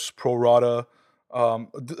Axios, Pro Rata. A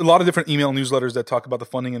lot of different email newsletters that talk about the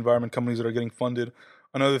funding environment, companies that are getting funded.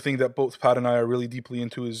 Another thing that both Pat and I are really deeply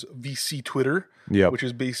into is VC Twitter, Yep. which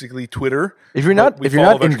is basically Twitter. If you're but not we if you're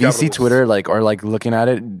follow not in venture VC capitalists. Twitter or looking at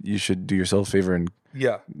it, you should do yourself a favor and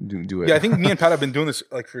Yeah. do it. Yeah, I think me and Pat have been doing this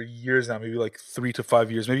like for years now, maybe like 3 to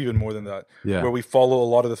 5 years, maybe even more than that. Yeah. Where we follow a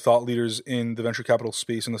lot of the thought leaders in the venture capital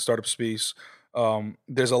space and the startup space.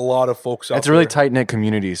 There's a lot of folks out It's a really there. tight knit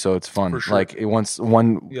community, so it's fun. For sure. Like once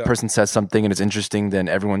one Yeah. person says something and it's interesting, then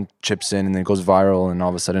everyone chips in and then it goes viral, and all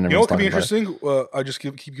of a sudden You know everyone's what could be talking about it. interesting? I just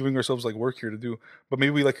keep giving ourselves like work here to do, but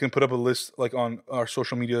maybe we can put up a list like on our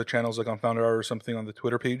social media channels, like on Founder Hour or something on the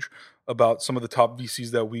Twitter page, about some of the top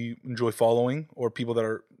VCs that we enjoy following or people that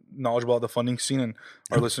are knowledgeable about the funding scene, and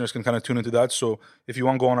our listeners can kind of tune into that. So if you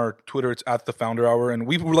want to go on our Twitter, it's at the Founder Hour, and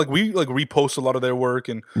we repost a lot of their work,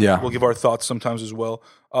 and Yeah. we'll give our thoughts sometimes as well.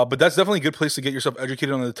 But that's definitely a good place to get yourself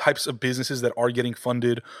educated on the types of businesses that are getting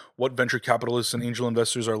funded, what venture capitalists and angel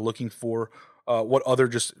investors are looking for, what other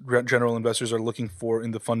just general investors are looking for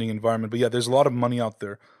in the funding environment. But yeah, there's a lot of money out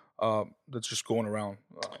there that's just going around.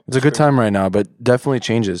 It's a good time right now, but definitely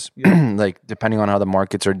changes. Like depending on how the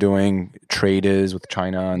markets are doing, trade is with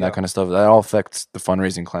China and Yeah. that kind of stuff. That all affects the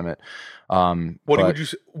fundraising climate. What but- would you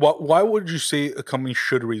say? Why would you say a company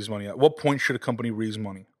should raise money? At what point should a company raise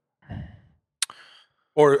money?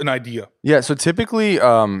 Or an idea? Yeah, so typically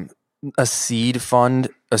a seed fund,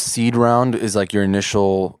 a seed round is like your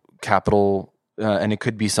initial capital, and it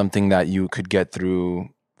could be something that you could get through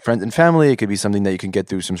friends and family. It could be something that you can get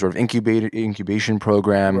through some sort of incubation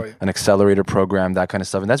program, Right. an accelerator program, that kind of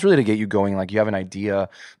stuff. And that's really to get you going. Like you have an idea,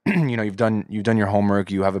 you've done your homework,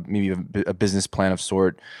 you have maybe a business plan of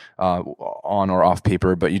sort on or off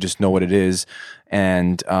paper, but you just know what it is,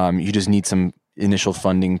 and you just need some initial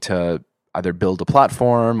funding to either build a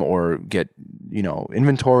platform or get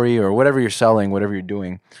inventory or whatever you're selling, whatever you're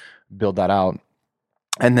doing, build that out.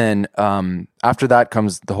 And then after that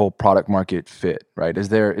comes the whole product market fit, right? Is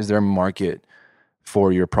there a market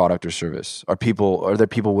for your product or service? Are there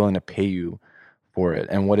people willing to pay you for it?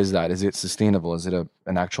 And what is that? Is it sustainable? Is it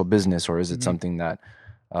an actual business, or is it something that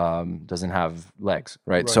doesn't have legs,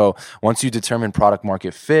 right? Right. So once you determine product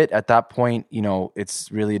market fit, at that point,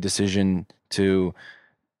 it's really a decision to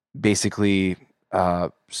basically,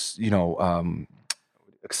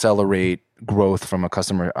 accelerate growth from a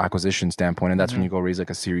customer acquisition standpoint, and that's when you go raise like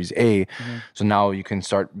a Series A. So now you can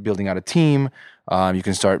start building out a team. You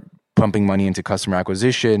can start pumping money into customer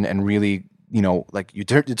acquisition, and really, like you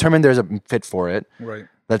determine there's a fit for it. Right.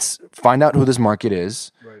 Let's find out who this market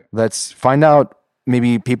is. Right. Let's find out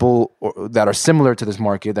maybe people that are similar to this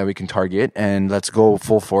market that we can target, and let's go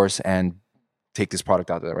full force and take this product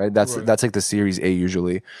out there, right? That's like the Series A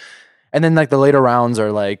usually. And then like the later rounds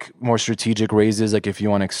are like more strategic raises, like if you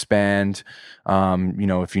want to expand,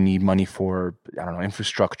 if you need money for, I don't know,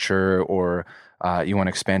 infrastructure, or you want to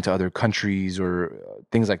expand to other countries or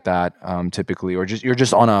things like that, typically, or you're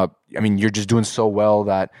just doing so well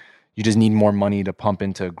that you just need more money to pump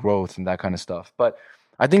into growth and that kind of stuff. But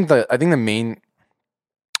I think the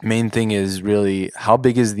main thing is really how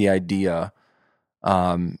big is the idea,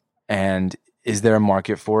 and is there a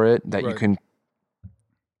market for it that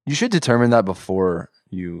you should determine that before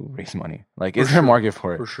you raise money. Like, is there a market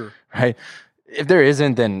for it? For sure. Right? If there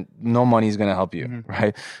isn't, then no money is going to help you,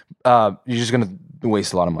 right? You're just going to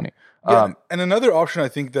waste a lot of money. Yeah, and another option I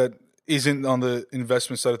think that isn't on the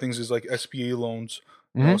investment side of things is like SBA loans,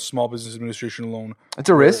 Small Business Administration loan. It's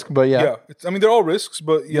a risk, but yeah. They're all risks,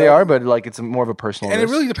 but yeah. They are, but like it's more of a personal risk. And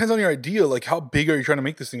it really depends on your idea. Like, how big are you trying to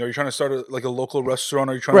make this thing? Are you trying to start a local restaurant?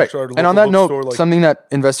 Are you trying to start a local And on that bookstore? note, something that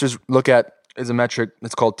investors look at is a metric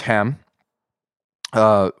that's called TAM,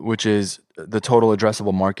 which is the total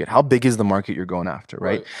addressable market. How big is the market you're going after,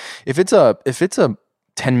 right? If it's a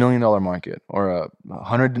 $10 million market or a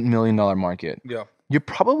 $100 million market, you're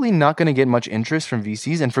probably not going to get much interest from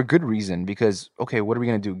VCs, and for good reason, because, okay, what are we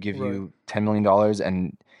going to do? Give you $10 million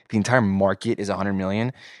and the entire market is $100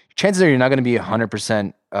 million? Chances are you're not going to be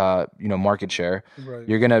 100%, market share. Right.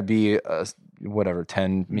 You're going to be,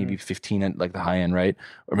 10, maybe 15 at like the high end, right?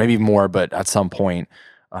 Or maybe more, but at some point,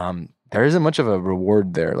 there isn't much of a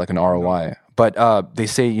reward there, like an ROI. But they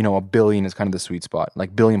say, $1 billion is kind of the sweet spot,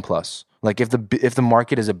 like $1 billion plus. Like if the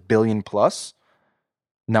market is $1 billion plus,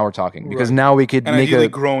 now we're talking, because now we could make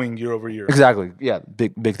it growing year over year. Exactly. Yeah.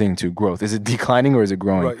 Big thing too. Growth. Is it declining or is it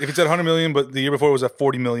growing? Right. If it's at 100 million, but the year before it was at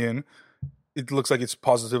 40 million, it looks like it's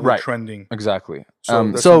positively trending. Exactly.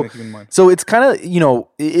 So so it's kind of,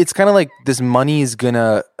 it's kind of like this money is going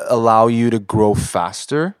to allow you to grow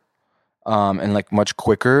faster, and like much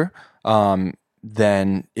quicker,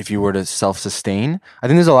 than if you were to self-sustain. I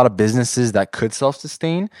think there's a lot of businesses that could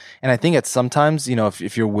self-sustain. And I think at sometimes,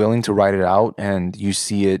 if you're willing to write it out and you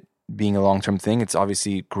see it being a long-term thing, it's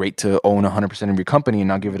obviously great to own 100% of your company and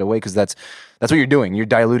not give it away, because that's what you're doing. You're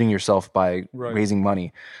diluting yourself by raising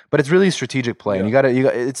money. But it's really a strategic play, and you got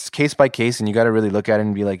it's case by case, and you got to really look at it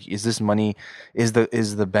and be like, is this money, is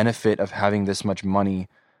the benefit of having this much money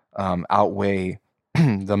outweigh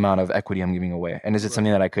the amount of equity I'm giving away? And is it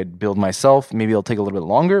something that I could build myself? Maybe it'll take a little bit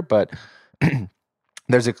longer, but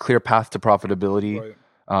there's a clear path to profitability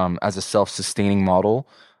as a self-sustaining model.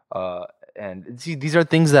 And see, these are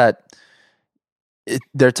things that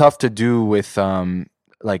they're tough to do with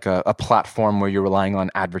like a platform where you're relying on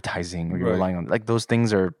advertising, or you're relying on, like, those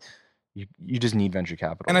things are, you just need venture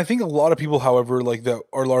capital. And I think a lot of people, however, like that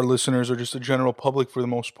are our listeners or just the general public for the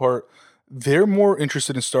most part, they're more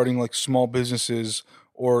interested in starting like small businesses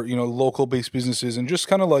or, local based businesses, and just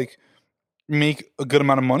kind of like make a good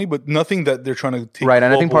amount of money, but nothing that they're trying to take. Right.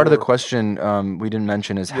 And I think part of the question we didn't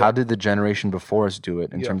mention is how did the generation before us do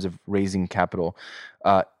it in terms of raising capital?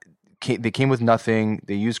 They came with nothing.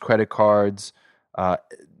 They used credit cards.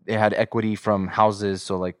 They had equity from houses.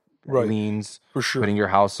 So like liens, for sure, putting your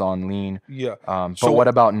house on lien. Yeah. But what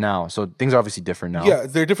about now? So things are obviously different now. Yeah,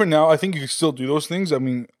 they're different now. I think you can still do those things. I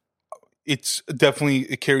mean,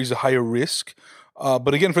 it carries a higher risk.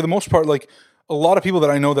 But again, for the most part, like a lot of people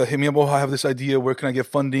that I know that hit me up, I have this idea. Where can I get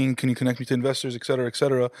funding? Can you connect me to investors, et cetera, et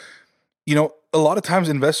cetera? A lot of times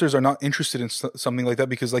investors are not interested in something like that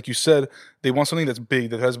because, like you said, they want something that's big,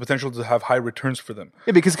 that has potential to have high returns for them.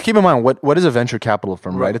 Yeah, because keep in mind, what is a venture capital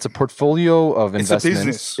firm, right? It's a portfolio of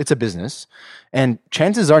investments. It's a business. And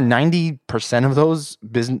chances are 90% of those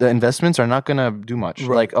the investments are not going to do much.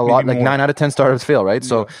 Like like 9 out of 10 startups fail, right?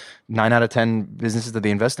 So 9 out of 10 businesses that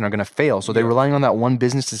they invest in are going to fail. So they're relying on that one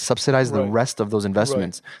business to subsidize the rest of those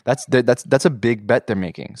investments. That's a big bet they're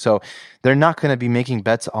making. So they're not going to be making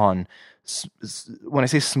bets on, when I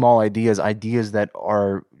say small ideas that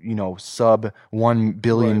are, sub $1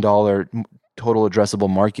 billion total addressable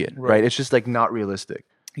market, right? It's just like not realistic.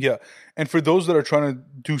 Yeah. And for those that are trying to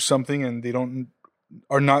do something and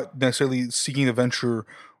are not necessarily seeking the venture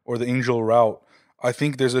or the angel route, I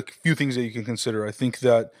think there's a few things that you can consider. I think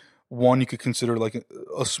that one, you could consider like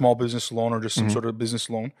a small business loan or just some sort of business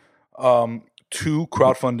loan. Two,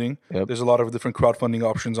 crowdfunding. Yep. There's a lot of different crowdfunding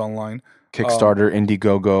options online. Kickstarter,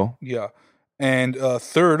 Indiegogo, Yeah. And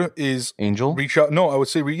third is Angel. reach out. No, I would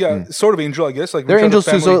say, sort of angel, I guess. Like They're reach out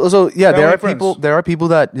to angels too. family. So yeah, there family are and friends. people. There are people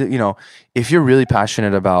that if you're really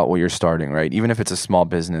passionate about what you're starting, right? Even if it's a small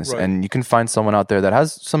business, Right. and you can find someone out there that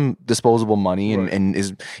has some disposable money and, Right. and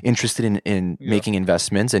is interested in making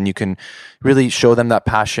investments, and you can really show them that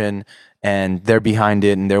passion, and they're behind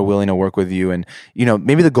it, and they're willing to work with you. And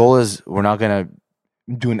maybe the goal is we're not gonna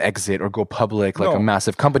do an exit or go public like No. a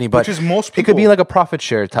massive company, but Which is most people. it could be like a profit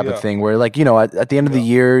share type Yeah. of thing where at the end of the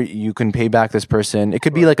year you can pay back this person. It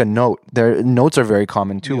could be like a note. Notes are very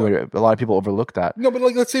common too, where a lot of people overlook that. No, but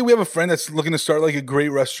like, let's say we have a friend that's looking to start like a great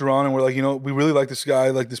restaurant, and we're like, we really like this guy.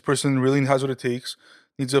 Like, this person really has what it takes.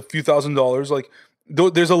 Needs a few $1,000s. Like,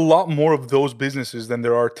 there's a lot more of those businesses than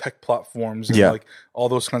there are tech platforms and like all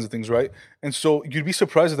those kinds of things, right? And so you'd be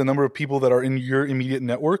surprised at the number of people that are in your immediate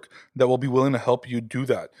network that will be willing to help you do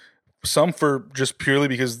that. Some for just purely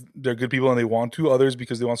because they're good people and they want to. Others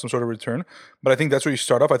because they want some sort of return. But I think that's where you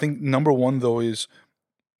start off. I think number one though is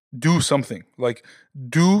do something. Like,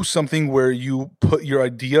 do something where you put your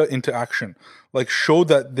idea into action. Like, show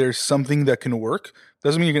that there's something that can work.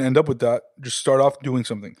 Doesn't mean you're gonna end up with that. Just start off doing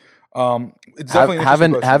something. It's definitely an have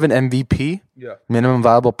interesting question. an MVP, Yeah. minimum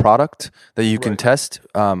viable product that you can Right. test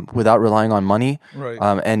without relying on money. Right.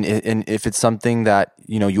 And if it's something that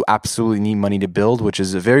you absolutely need money to build, which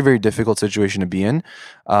is a very, very difficult situation to be in,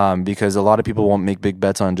 because a lot of people won't make big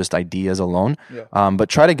bets on just ideas alone. Yeah. But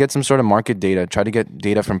try to get some sort of market data. Try to get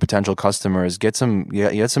data from potential customers. Get some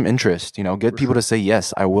interest. Get people to say,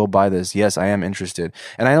 yes, I will buy this. Yes, I am interested.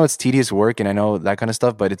 And I know it's tedious work, and I know that kind of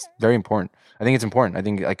stuff, but it's very important. I think it's important.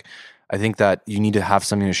 I think that you need to have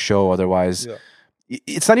something to show. Otherwise,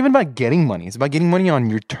 it's not even about getting money. It's about getting money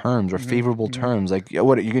on your terms or favorable terms. Like,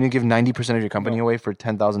 what, you're going to give 90% of your company away for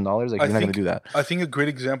 $10,000? Like, you're not going to do that. I think a great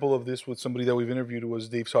example of this with somebody that we've interviewed was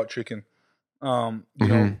Dave's Hot Chicken.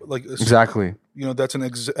 Like Exactly. That's an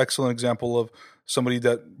excellent example of somebody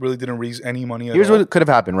that really didn't raise any money at Here's all. what could have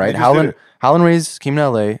happened, right? They just did Howlin' Rays came to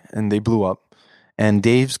LA and they blew up. And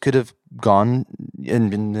Dave's could have gone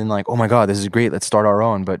and been like, oh my God, this is great. Let's start our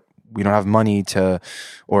own. But we don't have money to,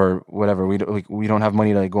 or whatever. We don't have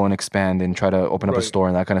money to go and expand and try to open up a Right. store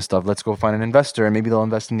and that kind of stuff. Let's go find an investor, and maybe they'll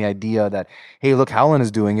invest in the idea that, hey, look, Howlin'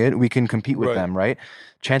 is doing it. We can compete with Right. them, right?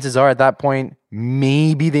 Chances are at that point,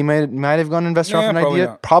 maybe they might have gone investor off an probably idea.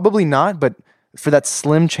 not. Probably not, but for that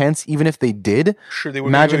slim chance, even if they did, Sure, they would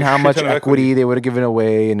imagine give away a how shit much ton of equity they would have given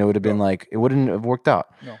away, and it would have been like, it wouldn't have worked out.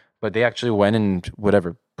 No. But they actually went and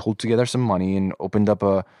pulled together some money and opened up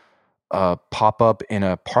a pop up in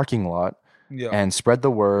a parking lot. Yeah. And spread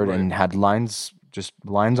the word Right. and had lines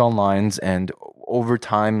on lines. And over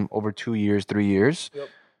time, over 2 years, 3 years, Yep.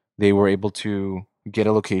 they were able to get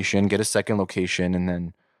a location, get a second location, and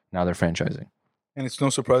then now they're franchising. And it's no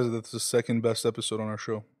surprise that it's the second best episode on our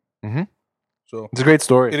show. Mhm. So It's a great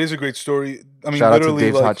story. it is a great story. I mean, Shout out to literally,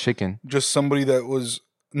 Dave's like, Hot Chicken. just somebody that was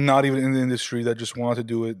not even in the industry that just wanted to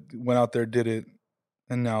do it, went out there, did it,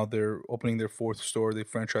 and now they're opening their fourth store. They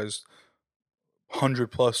franchised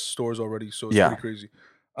 100+ stores already, so it's Yeah. pretty crazy.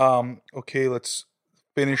 Okay, let's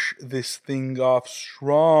finish this thing off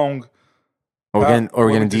strong. We're Pat, getting what are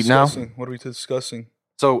we deep now. discussing? What are we discussing?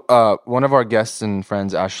 So one of our guests and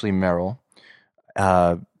friends, Ashley Merrill,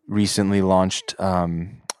 recently launched.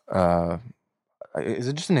 Is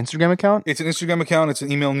it just an Instagram account? It's an Instagram account. It's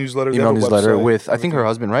an email newsletter. They Email have a newsletter website, with I think her everything.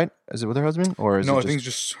 husband, right? Is it with her husband or is No, it I just... think it's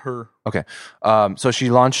just her. Okay. So she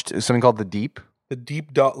launched something called The Deep. The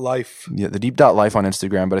Deep.life. Yeah, The Deep.life on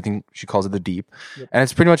Instagram, but I think she calls it The Deep. Yep. And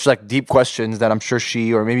it's pretty much like deep questions that I'm sure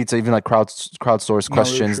she, or maybe it's even like crowdsourced No,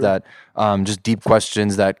 questions sure. that, just deep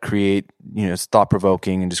questions that create, it's thought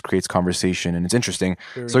provoking and just creates conversation, and it's interesting.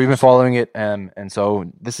 Very So we've been following it, and so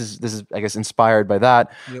this is I guess inspired by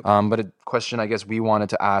that. Yep. But a question I guess we wanted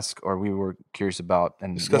to ask, or we were curious about,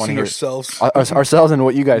 and Discussing wanna hear- ourselves. ourselves and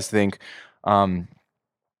what you guys think,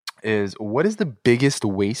 is what is the biggest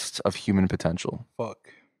waste of human potential? Fuck.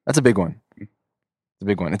 That's a big one. It's a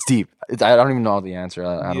big one. It's deep. I don't even know the answer.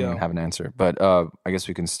 I don't Yeah. even have an answer. But I guess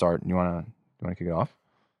we can start. You wanna kick it off?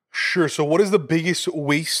 Sure. So, what is the biggest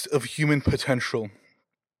waste of human potential?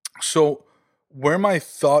 So, where my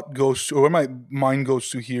thought goes to, or where my mind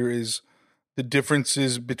goes to here, is the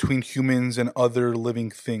differences between humans and other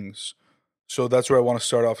living things. So, that's where I want to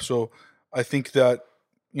start off. So, I think that,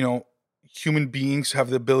 human beings have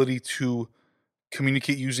the ability to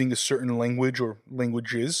communicate using a certain language or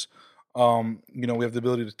languages. We have the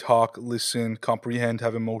ability to talk, listen, comprehend,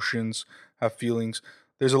 have emotions, have feelings.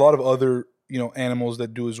 There's a lot of other animals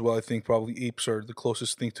that do as well. I think probably apes are the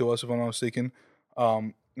closest thing to us, if I'm not mistaken,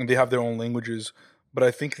 and they have their own languages. But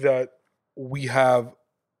I think that we have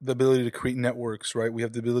the ability to create networks, right? We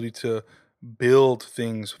have the ability to build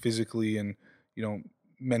things physically and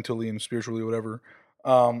mentally and spiritually, whatever.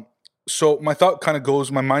 So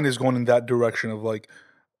my mind is going in that direction of like,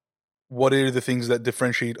 what are the things that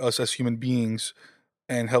differentiate us as human beings,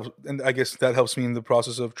 and I guess that helps me in the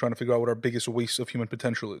process of trying to figure out what our biggest waste of human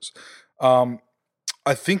potential is. Um,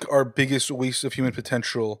 I think our biggest waste of human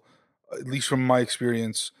potential, at least from my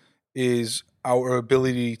experience, is our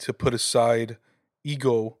ability to put aside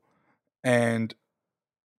ego and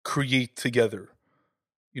create together.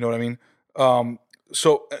 You know what I mean?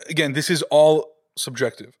 So again, this is all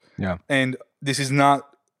subjective, Yeah. and this is not.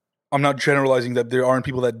 I'm not generalizing that there aren't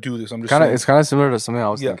people that do this. I'm just Kind of. saying, It's kind of similar to something I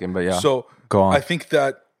was thinking, but yeah. So Go on. I think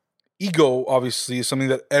that ego obviously is something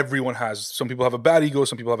that everyone has. Some people have a bad ego,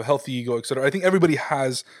 some people have a healthy ego, etc. I think everybody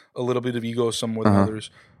has a little bit of ego, some more than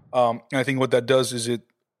others. And I think what that does is it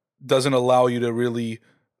doesn't allow you to really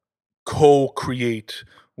co-create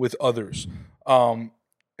with others. And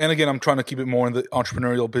again, I'm trying to keep it more in the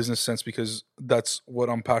entrepreneurial business sense because that's what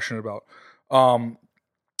I'm passionate about.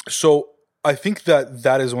 So I think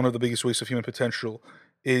that is one of the biggest wastes of human potential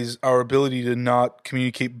is our ability to not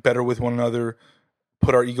communicate better with one another,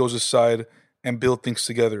 put our egos aside, and build things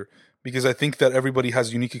together. Because I think that everybody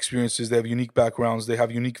has unique experiences, they have unique backgrounds, they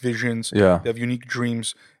have unique visions, Yeah. they have unique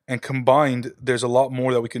dreams, and combined, there's a lot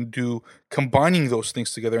more that we can do combining those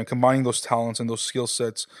things together and combining those talents and those skill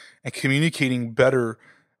sets and communicating better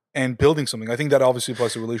and building something. I think that obviously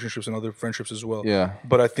applies to relationships and other friendships as well. Yeah.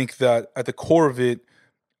 But I think that at the core of it,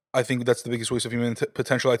 I think that's the biggest waste of human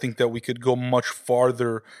potential. I think that we could go much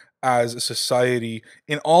farther as a society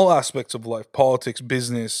in all aspects of life, politics,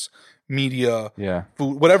 business, media, Yeah.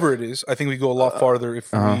 food, whatever it is. I think we go a lot farther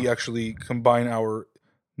if we actually combine our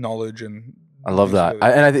knowledge and. I love that,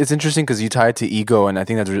 it's interesting because you tie it to ego, and I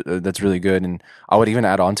think that's really good. And I would even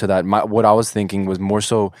add on to that. What I was thinking was more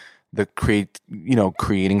so the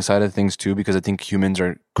creating side of things too, because I think humans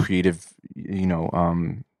are creative,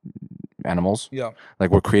 animals. Yeah.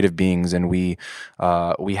 Like we're creative beings, and we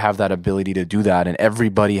have that ability to do that, and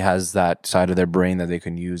everybody has that side of their brain that they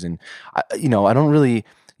can use. And I don't really.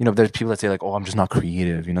 There's people that say like, "Oh, I'm just not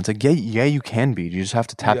creative." It's like, yeah, you can be. You just have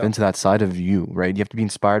to tap into that side of you, right? You have to be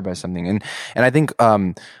inspired by something. And I think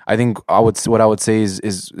what I would say is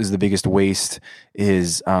the biggest waste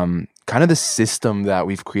is kind of the system that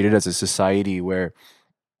we've created as a society, where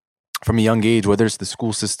from a young age, whether it's the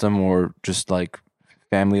school system or just like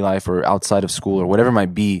family life or outside of school or whatever it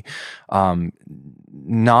might be,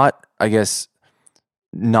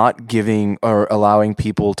 not giving or allowing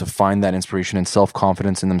people to find that inspiration and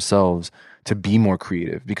self-confidence in themselves to be more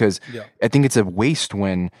creative. Because I think it's a waste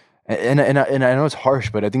when, and I know it's harsh,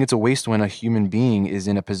 but I think it's a waste when a human being is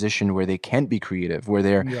in a position where they can't be creative, where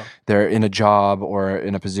they're in a job or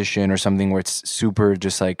in a position or something where it's super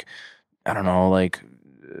just like, I don't know, like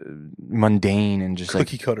mundane and just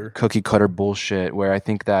cookie cutter bullshit, where I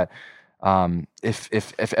think that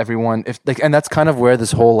if everyone, and that's kind of where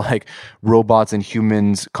this whole like robots and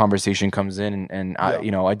humans conversation comes in, and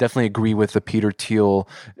I definitely agree with the Peter Thiel.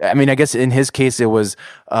 I mean, I guess in his case it was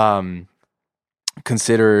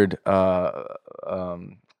considered a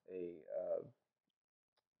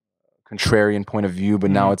contrarian point of view,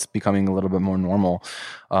 but now it's becoming a little bit more normal.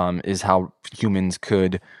 Is how humans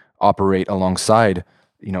could operate alongside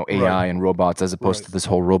AI and robots, as opposed to this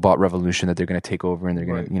whole robot revolution that they're going to take over, and they're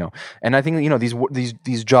going to and I think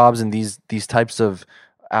these jobs and these types of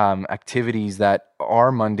activities that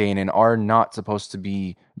are mundane and are not supposed to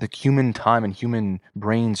be the human time and human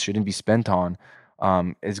brains shouldn't be spent on,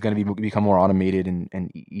 is going to become more automated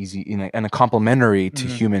and easy and a complementary to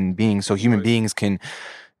human beings, so human beings can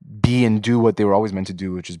be and do what they were always meant to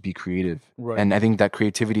do, which is be creative. And I think that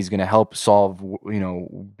creativity is going to help solve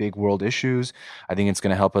big world issues. I think it's going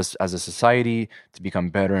to help us as a society to become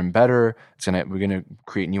better and better. We're going to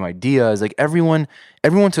create new ideas. Like everyone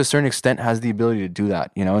to a certain extent has the ability to do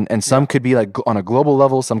that, and some could be like on a global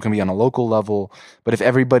level, some can be on a local level. But if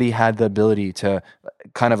everybody had the ability to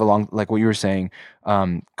kind of, along like what you were saying,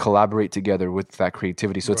 collaborate together with that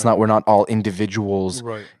creativity, so it's not, we're not all individuals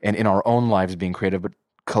and in our own lives being creative, but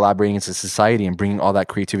collaborating as a society and bringing all that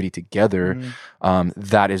creativity together,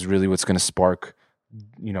 that is really what's going to spark,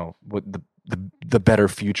 what the better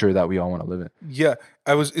future that we all want to live in. Yeah,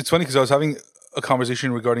 it's funny because I was having a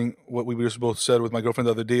conversation regarding what we just both said with my girlfriend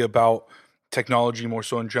the other day about technology more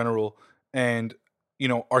so in general, and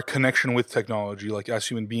our connection with technology, like as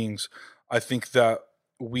human beings, I think that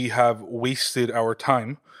we have wasted our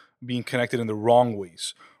time being connected in the wrong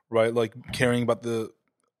ways, right? Like caring about the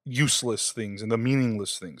useless things and the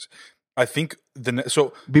meaningless things. I think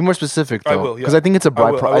so. Be more specific I though, will, because yeah. I think it's a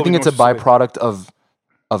I will I think be it's more a specific. byproduct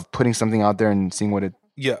of putting something out there and seeing what it.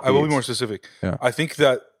 Yeah, I will be creates. more specific. Yeah. I think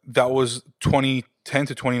that was 2010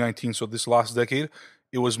 to 2019. So this last decade,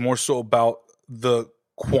 it was more so about the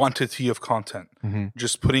quantity of content,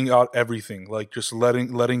 just putting out everything, like just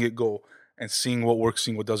letting it go and seeing what works,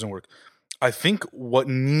 seeing what doesn't work. I think what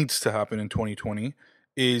needs to happen in 2020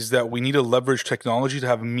 is that we need to leverage technology to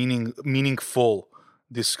have meaningful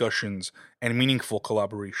discussions and meaningful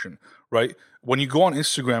collaboration, right? When you go on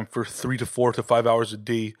Instagram for 3 to 4 to 5 hours a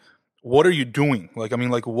day, what are you doing? Like, I mean,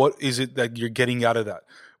 like, what is it that you're getting out of that?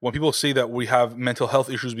 When people say that we have mental health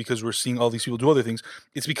issues because we're seeing all these people do other things,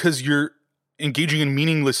 it's because you're engaging in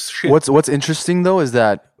meaningless shit. What's interesting though is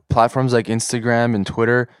that platforms like Instagram and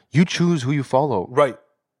Twitter, you choose who you follow. Right.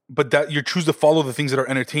 But that you choose to follow the things that are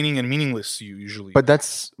entertaining and meaningless to you usually. But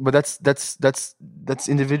that's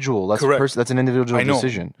individual. That's Correct. That's an individual I know,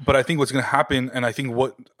 decision. but I think what's going to happen, and I think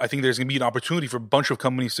there's going to be an opportunity for a bunch of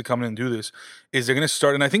companies to come in and do this, is they're going to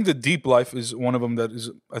start, and I think the Deep Life is one of them that is,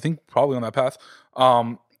 I think, probably on that path,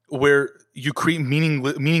 where you create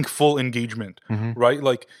meaningful engagement, right?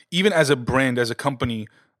 Like even as a brand, as a company,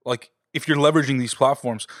 like if you're leveraging these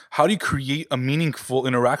platforms, how do you create a meaningful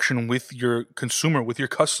interaction with your consumer, with your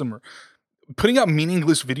customer? Putting out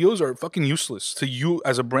meaningless videos are fucking useless to you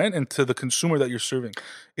as a brand and to the consumer that you're serving.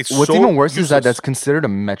 What's so even worse is that useless. that's considered a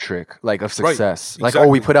metric, like of success. Right, Like, exactly.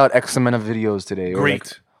 oh, we put out X amount of videos today,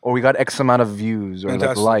 Great. or we got X amount of views, or like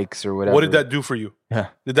Fantastic. likes, or whatever. What did that do for you? Yeah.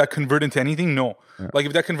 Did that convert into anything? No. Like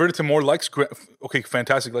if that converted to more likes, okay,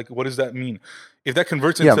 fantastic. Like what does that mean? If that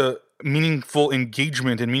converts into meaningful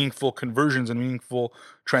engagement and meaningful conversions and meaningful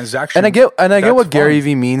transactions, And I get that's what Gary fine.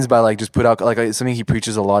 Vee means by like just put out like something he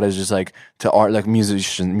preaches a lot is just like to art like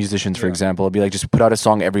musicians for example, it'd be like just put out a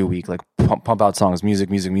song every week, like pump out songs, music.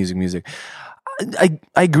 I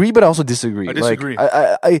agree, but I also disagree. I disagree.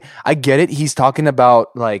 Like, I get it. He's talking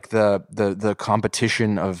about like the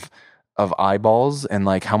competition of eyeballs and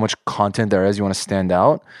like how much content there is. You want to stand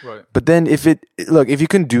out, Right. but then if you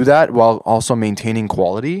can do that while also maintaining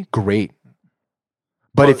quality, great.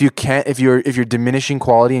 But if you can't, if you're diminishing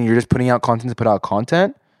quality and you're just putting out content to put out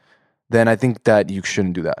content, then I think that you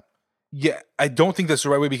shouldn't do that. Yeah, I don't think that's the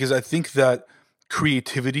right way because I think that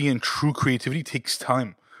creativity and true creativity takes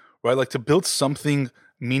time, right? Like to build something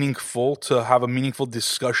meaningful, to have a meaningful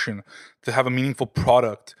discussion, to have a meaningful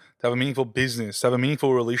product, to have a meaningful business, to have a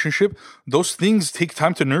meaningful relationship, those things take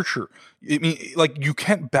time to nurture. I mean, like you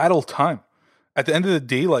can't battle time. At the end of the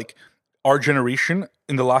day, like our generation,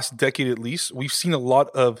 in the last decade at least, we've seen a lot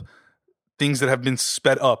of things that have been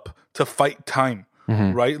sped up to fight time,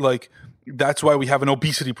 right? Like that's why we have an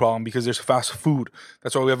obesity problem because there's fast food.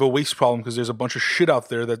 That's why we have a waste problem because there's a bunch of shit out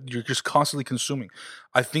there that you're just constantly consuming.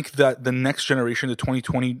 I think that the next generation, the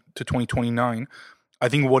 2020 to 2029, I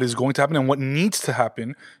think what is going to happen and what needs to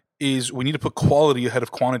happen is we need to put quality ahead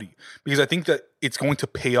of quantity because I think that it's going to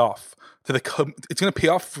pay off it's going to pay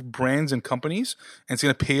off for brands and companies, and it's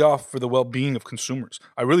going to pay off for the well-being of consumers.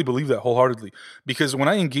 I really believe that wholeheartedly because when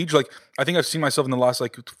I engage, like I think I've seen myself in the last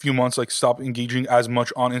like few months like stop engaging as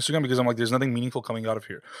much on Instagram because I'm like there's nothing meaningful coming out of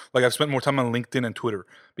here. Like I've spent more time on LinkedIn and Twitter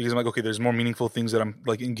because I'm like okay, there's more meaningful things that I'm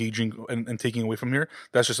like engaging and taking away from here.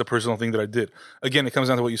 That's just a personal thing that I did. Again, it comes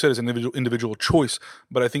down to what you said, it's an individual choice,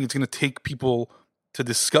 but I think it's going to take people to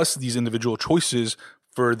discuss these individual choices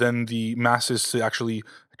for then the masses to actually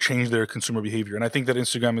change their consumer behavior. And I think that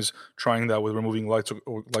Instagram is trying that with removing likes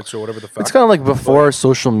or whatever the fact. It's kind of like before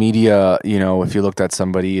social media, you know, if you looked at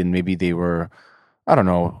somebody and maybe they were, I don't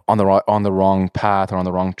know, on the wrong path or on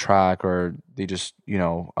the wrong track, or they just, you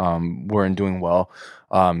know, weren't doing well,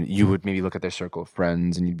 you would maybe look at their circle of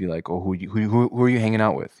friends and you'd be like, oh, who are you hanging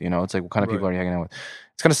out with? You know, it's like, what kind of people are you hanging out with?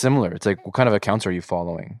 It's kind of similar. It's like, what kind of accounts are you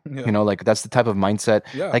following? Yeah. You know, like that's the type of mindset.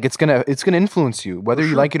 Yeah. Like it's gonna influence you, whether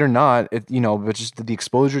you like it or not. You know, but just the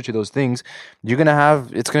exposure to those things,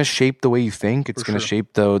 it's gonna shape the way you think. It's gonna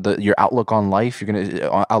shape your outlook on life. You're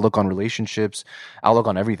gonna outlook on relationships, outlook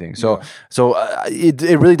on everything. So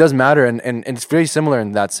it really does matter, and it's very similar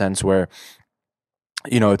in that sense where,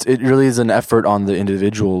 you know, it really is an effort on the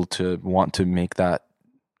individual to want to make that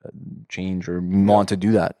change or want to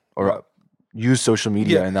do that or use social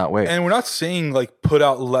media in that way. And we're not saying like put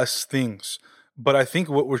out less things, but I think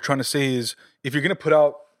what we're trying to say is if you're going to put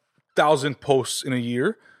out 1,000 posts in a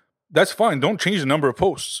year, that's fine. Don't change the number of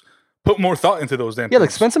posts, put more thought into those damn Yeah, things.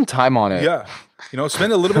 like spend some time on it. Yeah.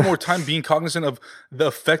 Spend a little bit more time being cognizant of the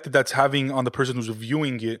effect that that's having on the person who's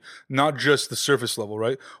viewing it, not just the surface level,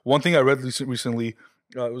 right? One thing I read recently,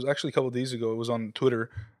 it was actually a couple of days ago, it was on Twitter.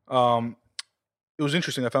 It was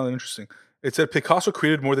interesting. I found it interesting. It said Picasso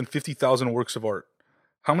created more than 50,000 works of art.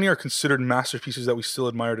 How many are considered masterpieces that we still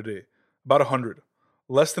admire today? About 100.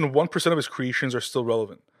 Less than 1% of his creations are still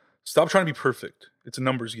relevant. Stop trying to be perfect. It's a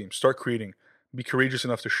numbers game. Start creating. Be courageous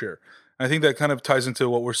enough to share. And I think that kind of ties into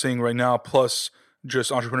what we're saying right now, plus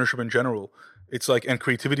just entrepreneurship in general. It's like, and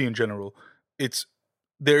creativity in general.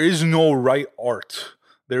 There is no right art.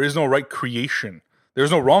 There is no right creation.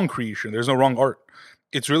 There's no wrong creation. There's no wrong art.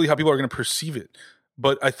 It's really how people are going to perceive it.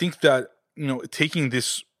 But I think that, taking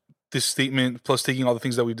this statement plus taking all the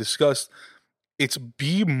things that we've discussed, it's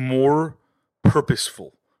be more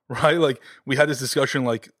purposeful, right? Like we had this discussion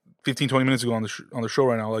like 15, 20 minutes ago on the show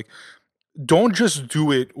right now. Like, don't just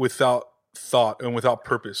do it without thought and without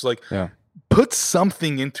purpose. Like, put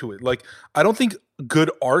something into it. Like, I don't think good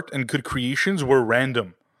art and good creations were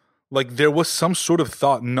random. Like, there was some sort of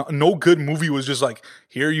thought. No good movie was just like,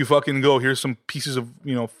 here you fucking go. Here's some pieces of,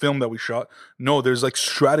 film that we shot. No, there's like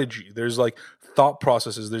strategy. There's like thought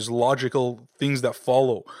processes. There's logical things that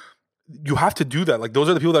follow. You have to do that. Like, those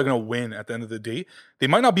are the people that are going to win at the end of the day. They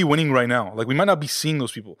might not be winning right now. Like, we might not be seeing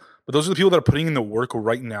those people. But those are the people that are putting in the work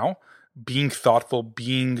right now, being thoughtful,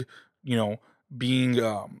 being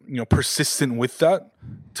persistent with that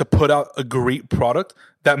to put out a great product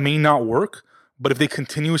that may not work. But if they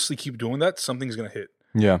continuously keep doing that, something's going to hit.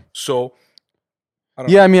 Yeah. So,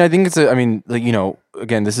 I mean, I think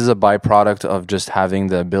again, this is a byproduct of just having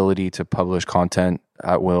the ability to publish content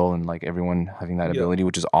at will and like everyone having that ability,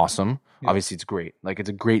 which is awesome. Yeah. Obviously, it's great. Like, it's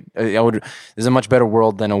a great, there's a much better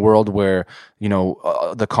world than a world where,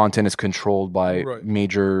 the content is controlled by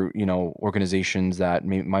major, organizations that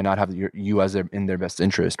might not have you as in their best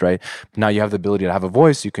interest, right? Now you have the ability to have a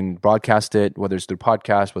voice. You can broadcast it, whether it's through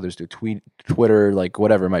podcast, whether it's through Twitter, like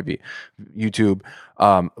whatever it might be, YouTube.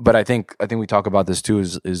 But I think we talk about this too,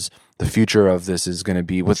 is the future of this is going to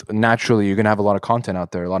be naturally you're going to have a lot of content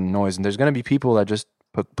out there, a lot of noise, and there's going to be people that just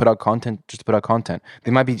put out content just to put out content.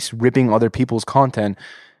 They might be ripping other people's content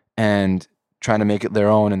and trying to make it their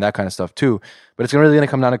own and that kind of stuff too. But it's really going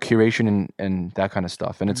to come down to curation and that kind of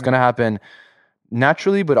stuff. And it's going to happen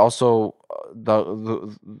naturally, but also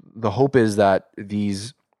the hope is that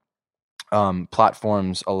these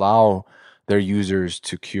platforms allow their users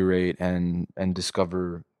to curate and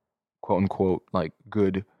discover quote unquote like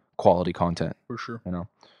good quality content. For sure.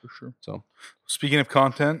 For sure. So speaking of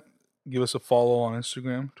content, give us a follow on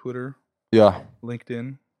Instagram, Twitter,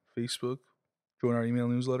 LinkedIn, Facebook. Join our email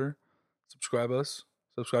newsletter. Subscribe to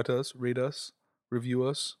us, rate us, review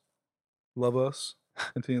us, love us,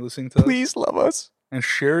 continue listening to us. Please love us. And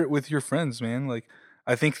share it with your friends, man. Like,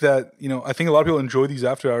 I think that, I think a lot of people enjoy these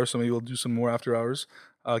after hours, so maybe we'll do some more after hours.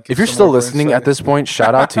 If you're still listening at this point,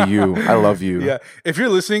 shout out to you. I love you. Yeah. If you're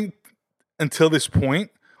listening until this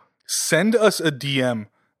point, send us a DM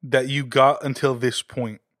that you got until this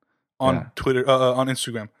point on Twitter, on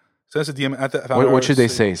Instagram. Send us a DM at that. What should they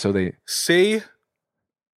say? So they say,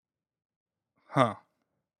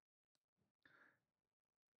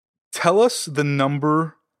 tell us the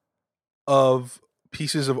number of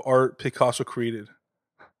pieces of art Picasso created,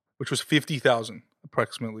 which was 50,000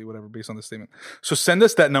 approximately, whatever, based on the statement. So send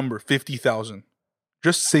us that number, 50,000.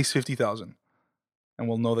 Just say 50,000, and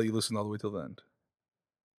we'll know that you listened all the way till the end.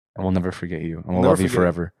 And we'll never forget you. And we'll love you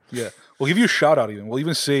forever. Yeah. We'll give you a shout out even. We'll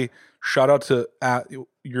even say shout out to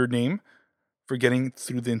your name for getting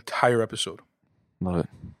through the entire episode. Love it.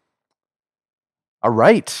 All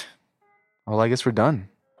right. Well, I guess we're done.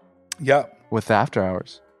 Yeah. With the after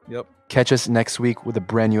hours. Yep. Catch us next week with a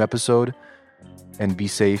brand new episode. And be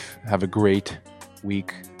safe. Have a great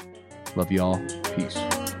week. Love y'all. Peace.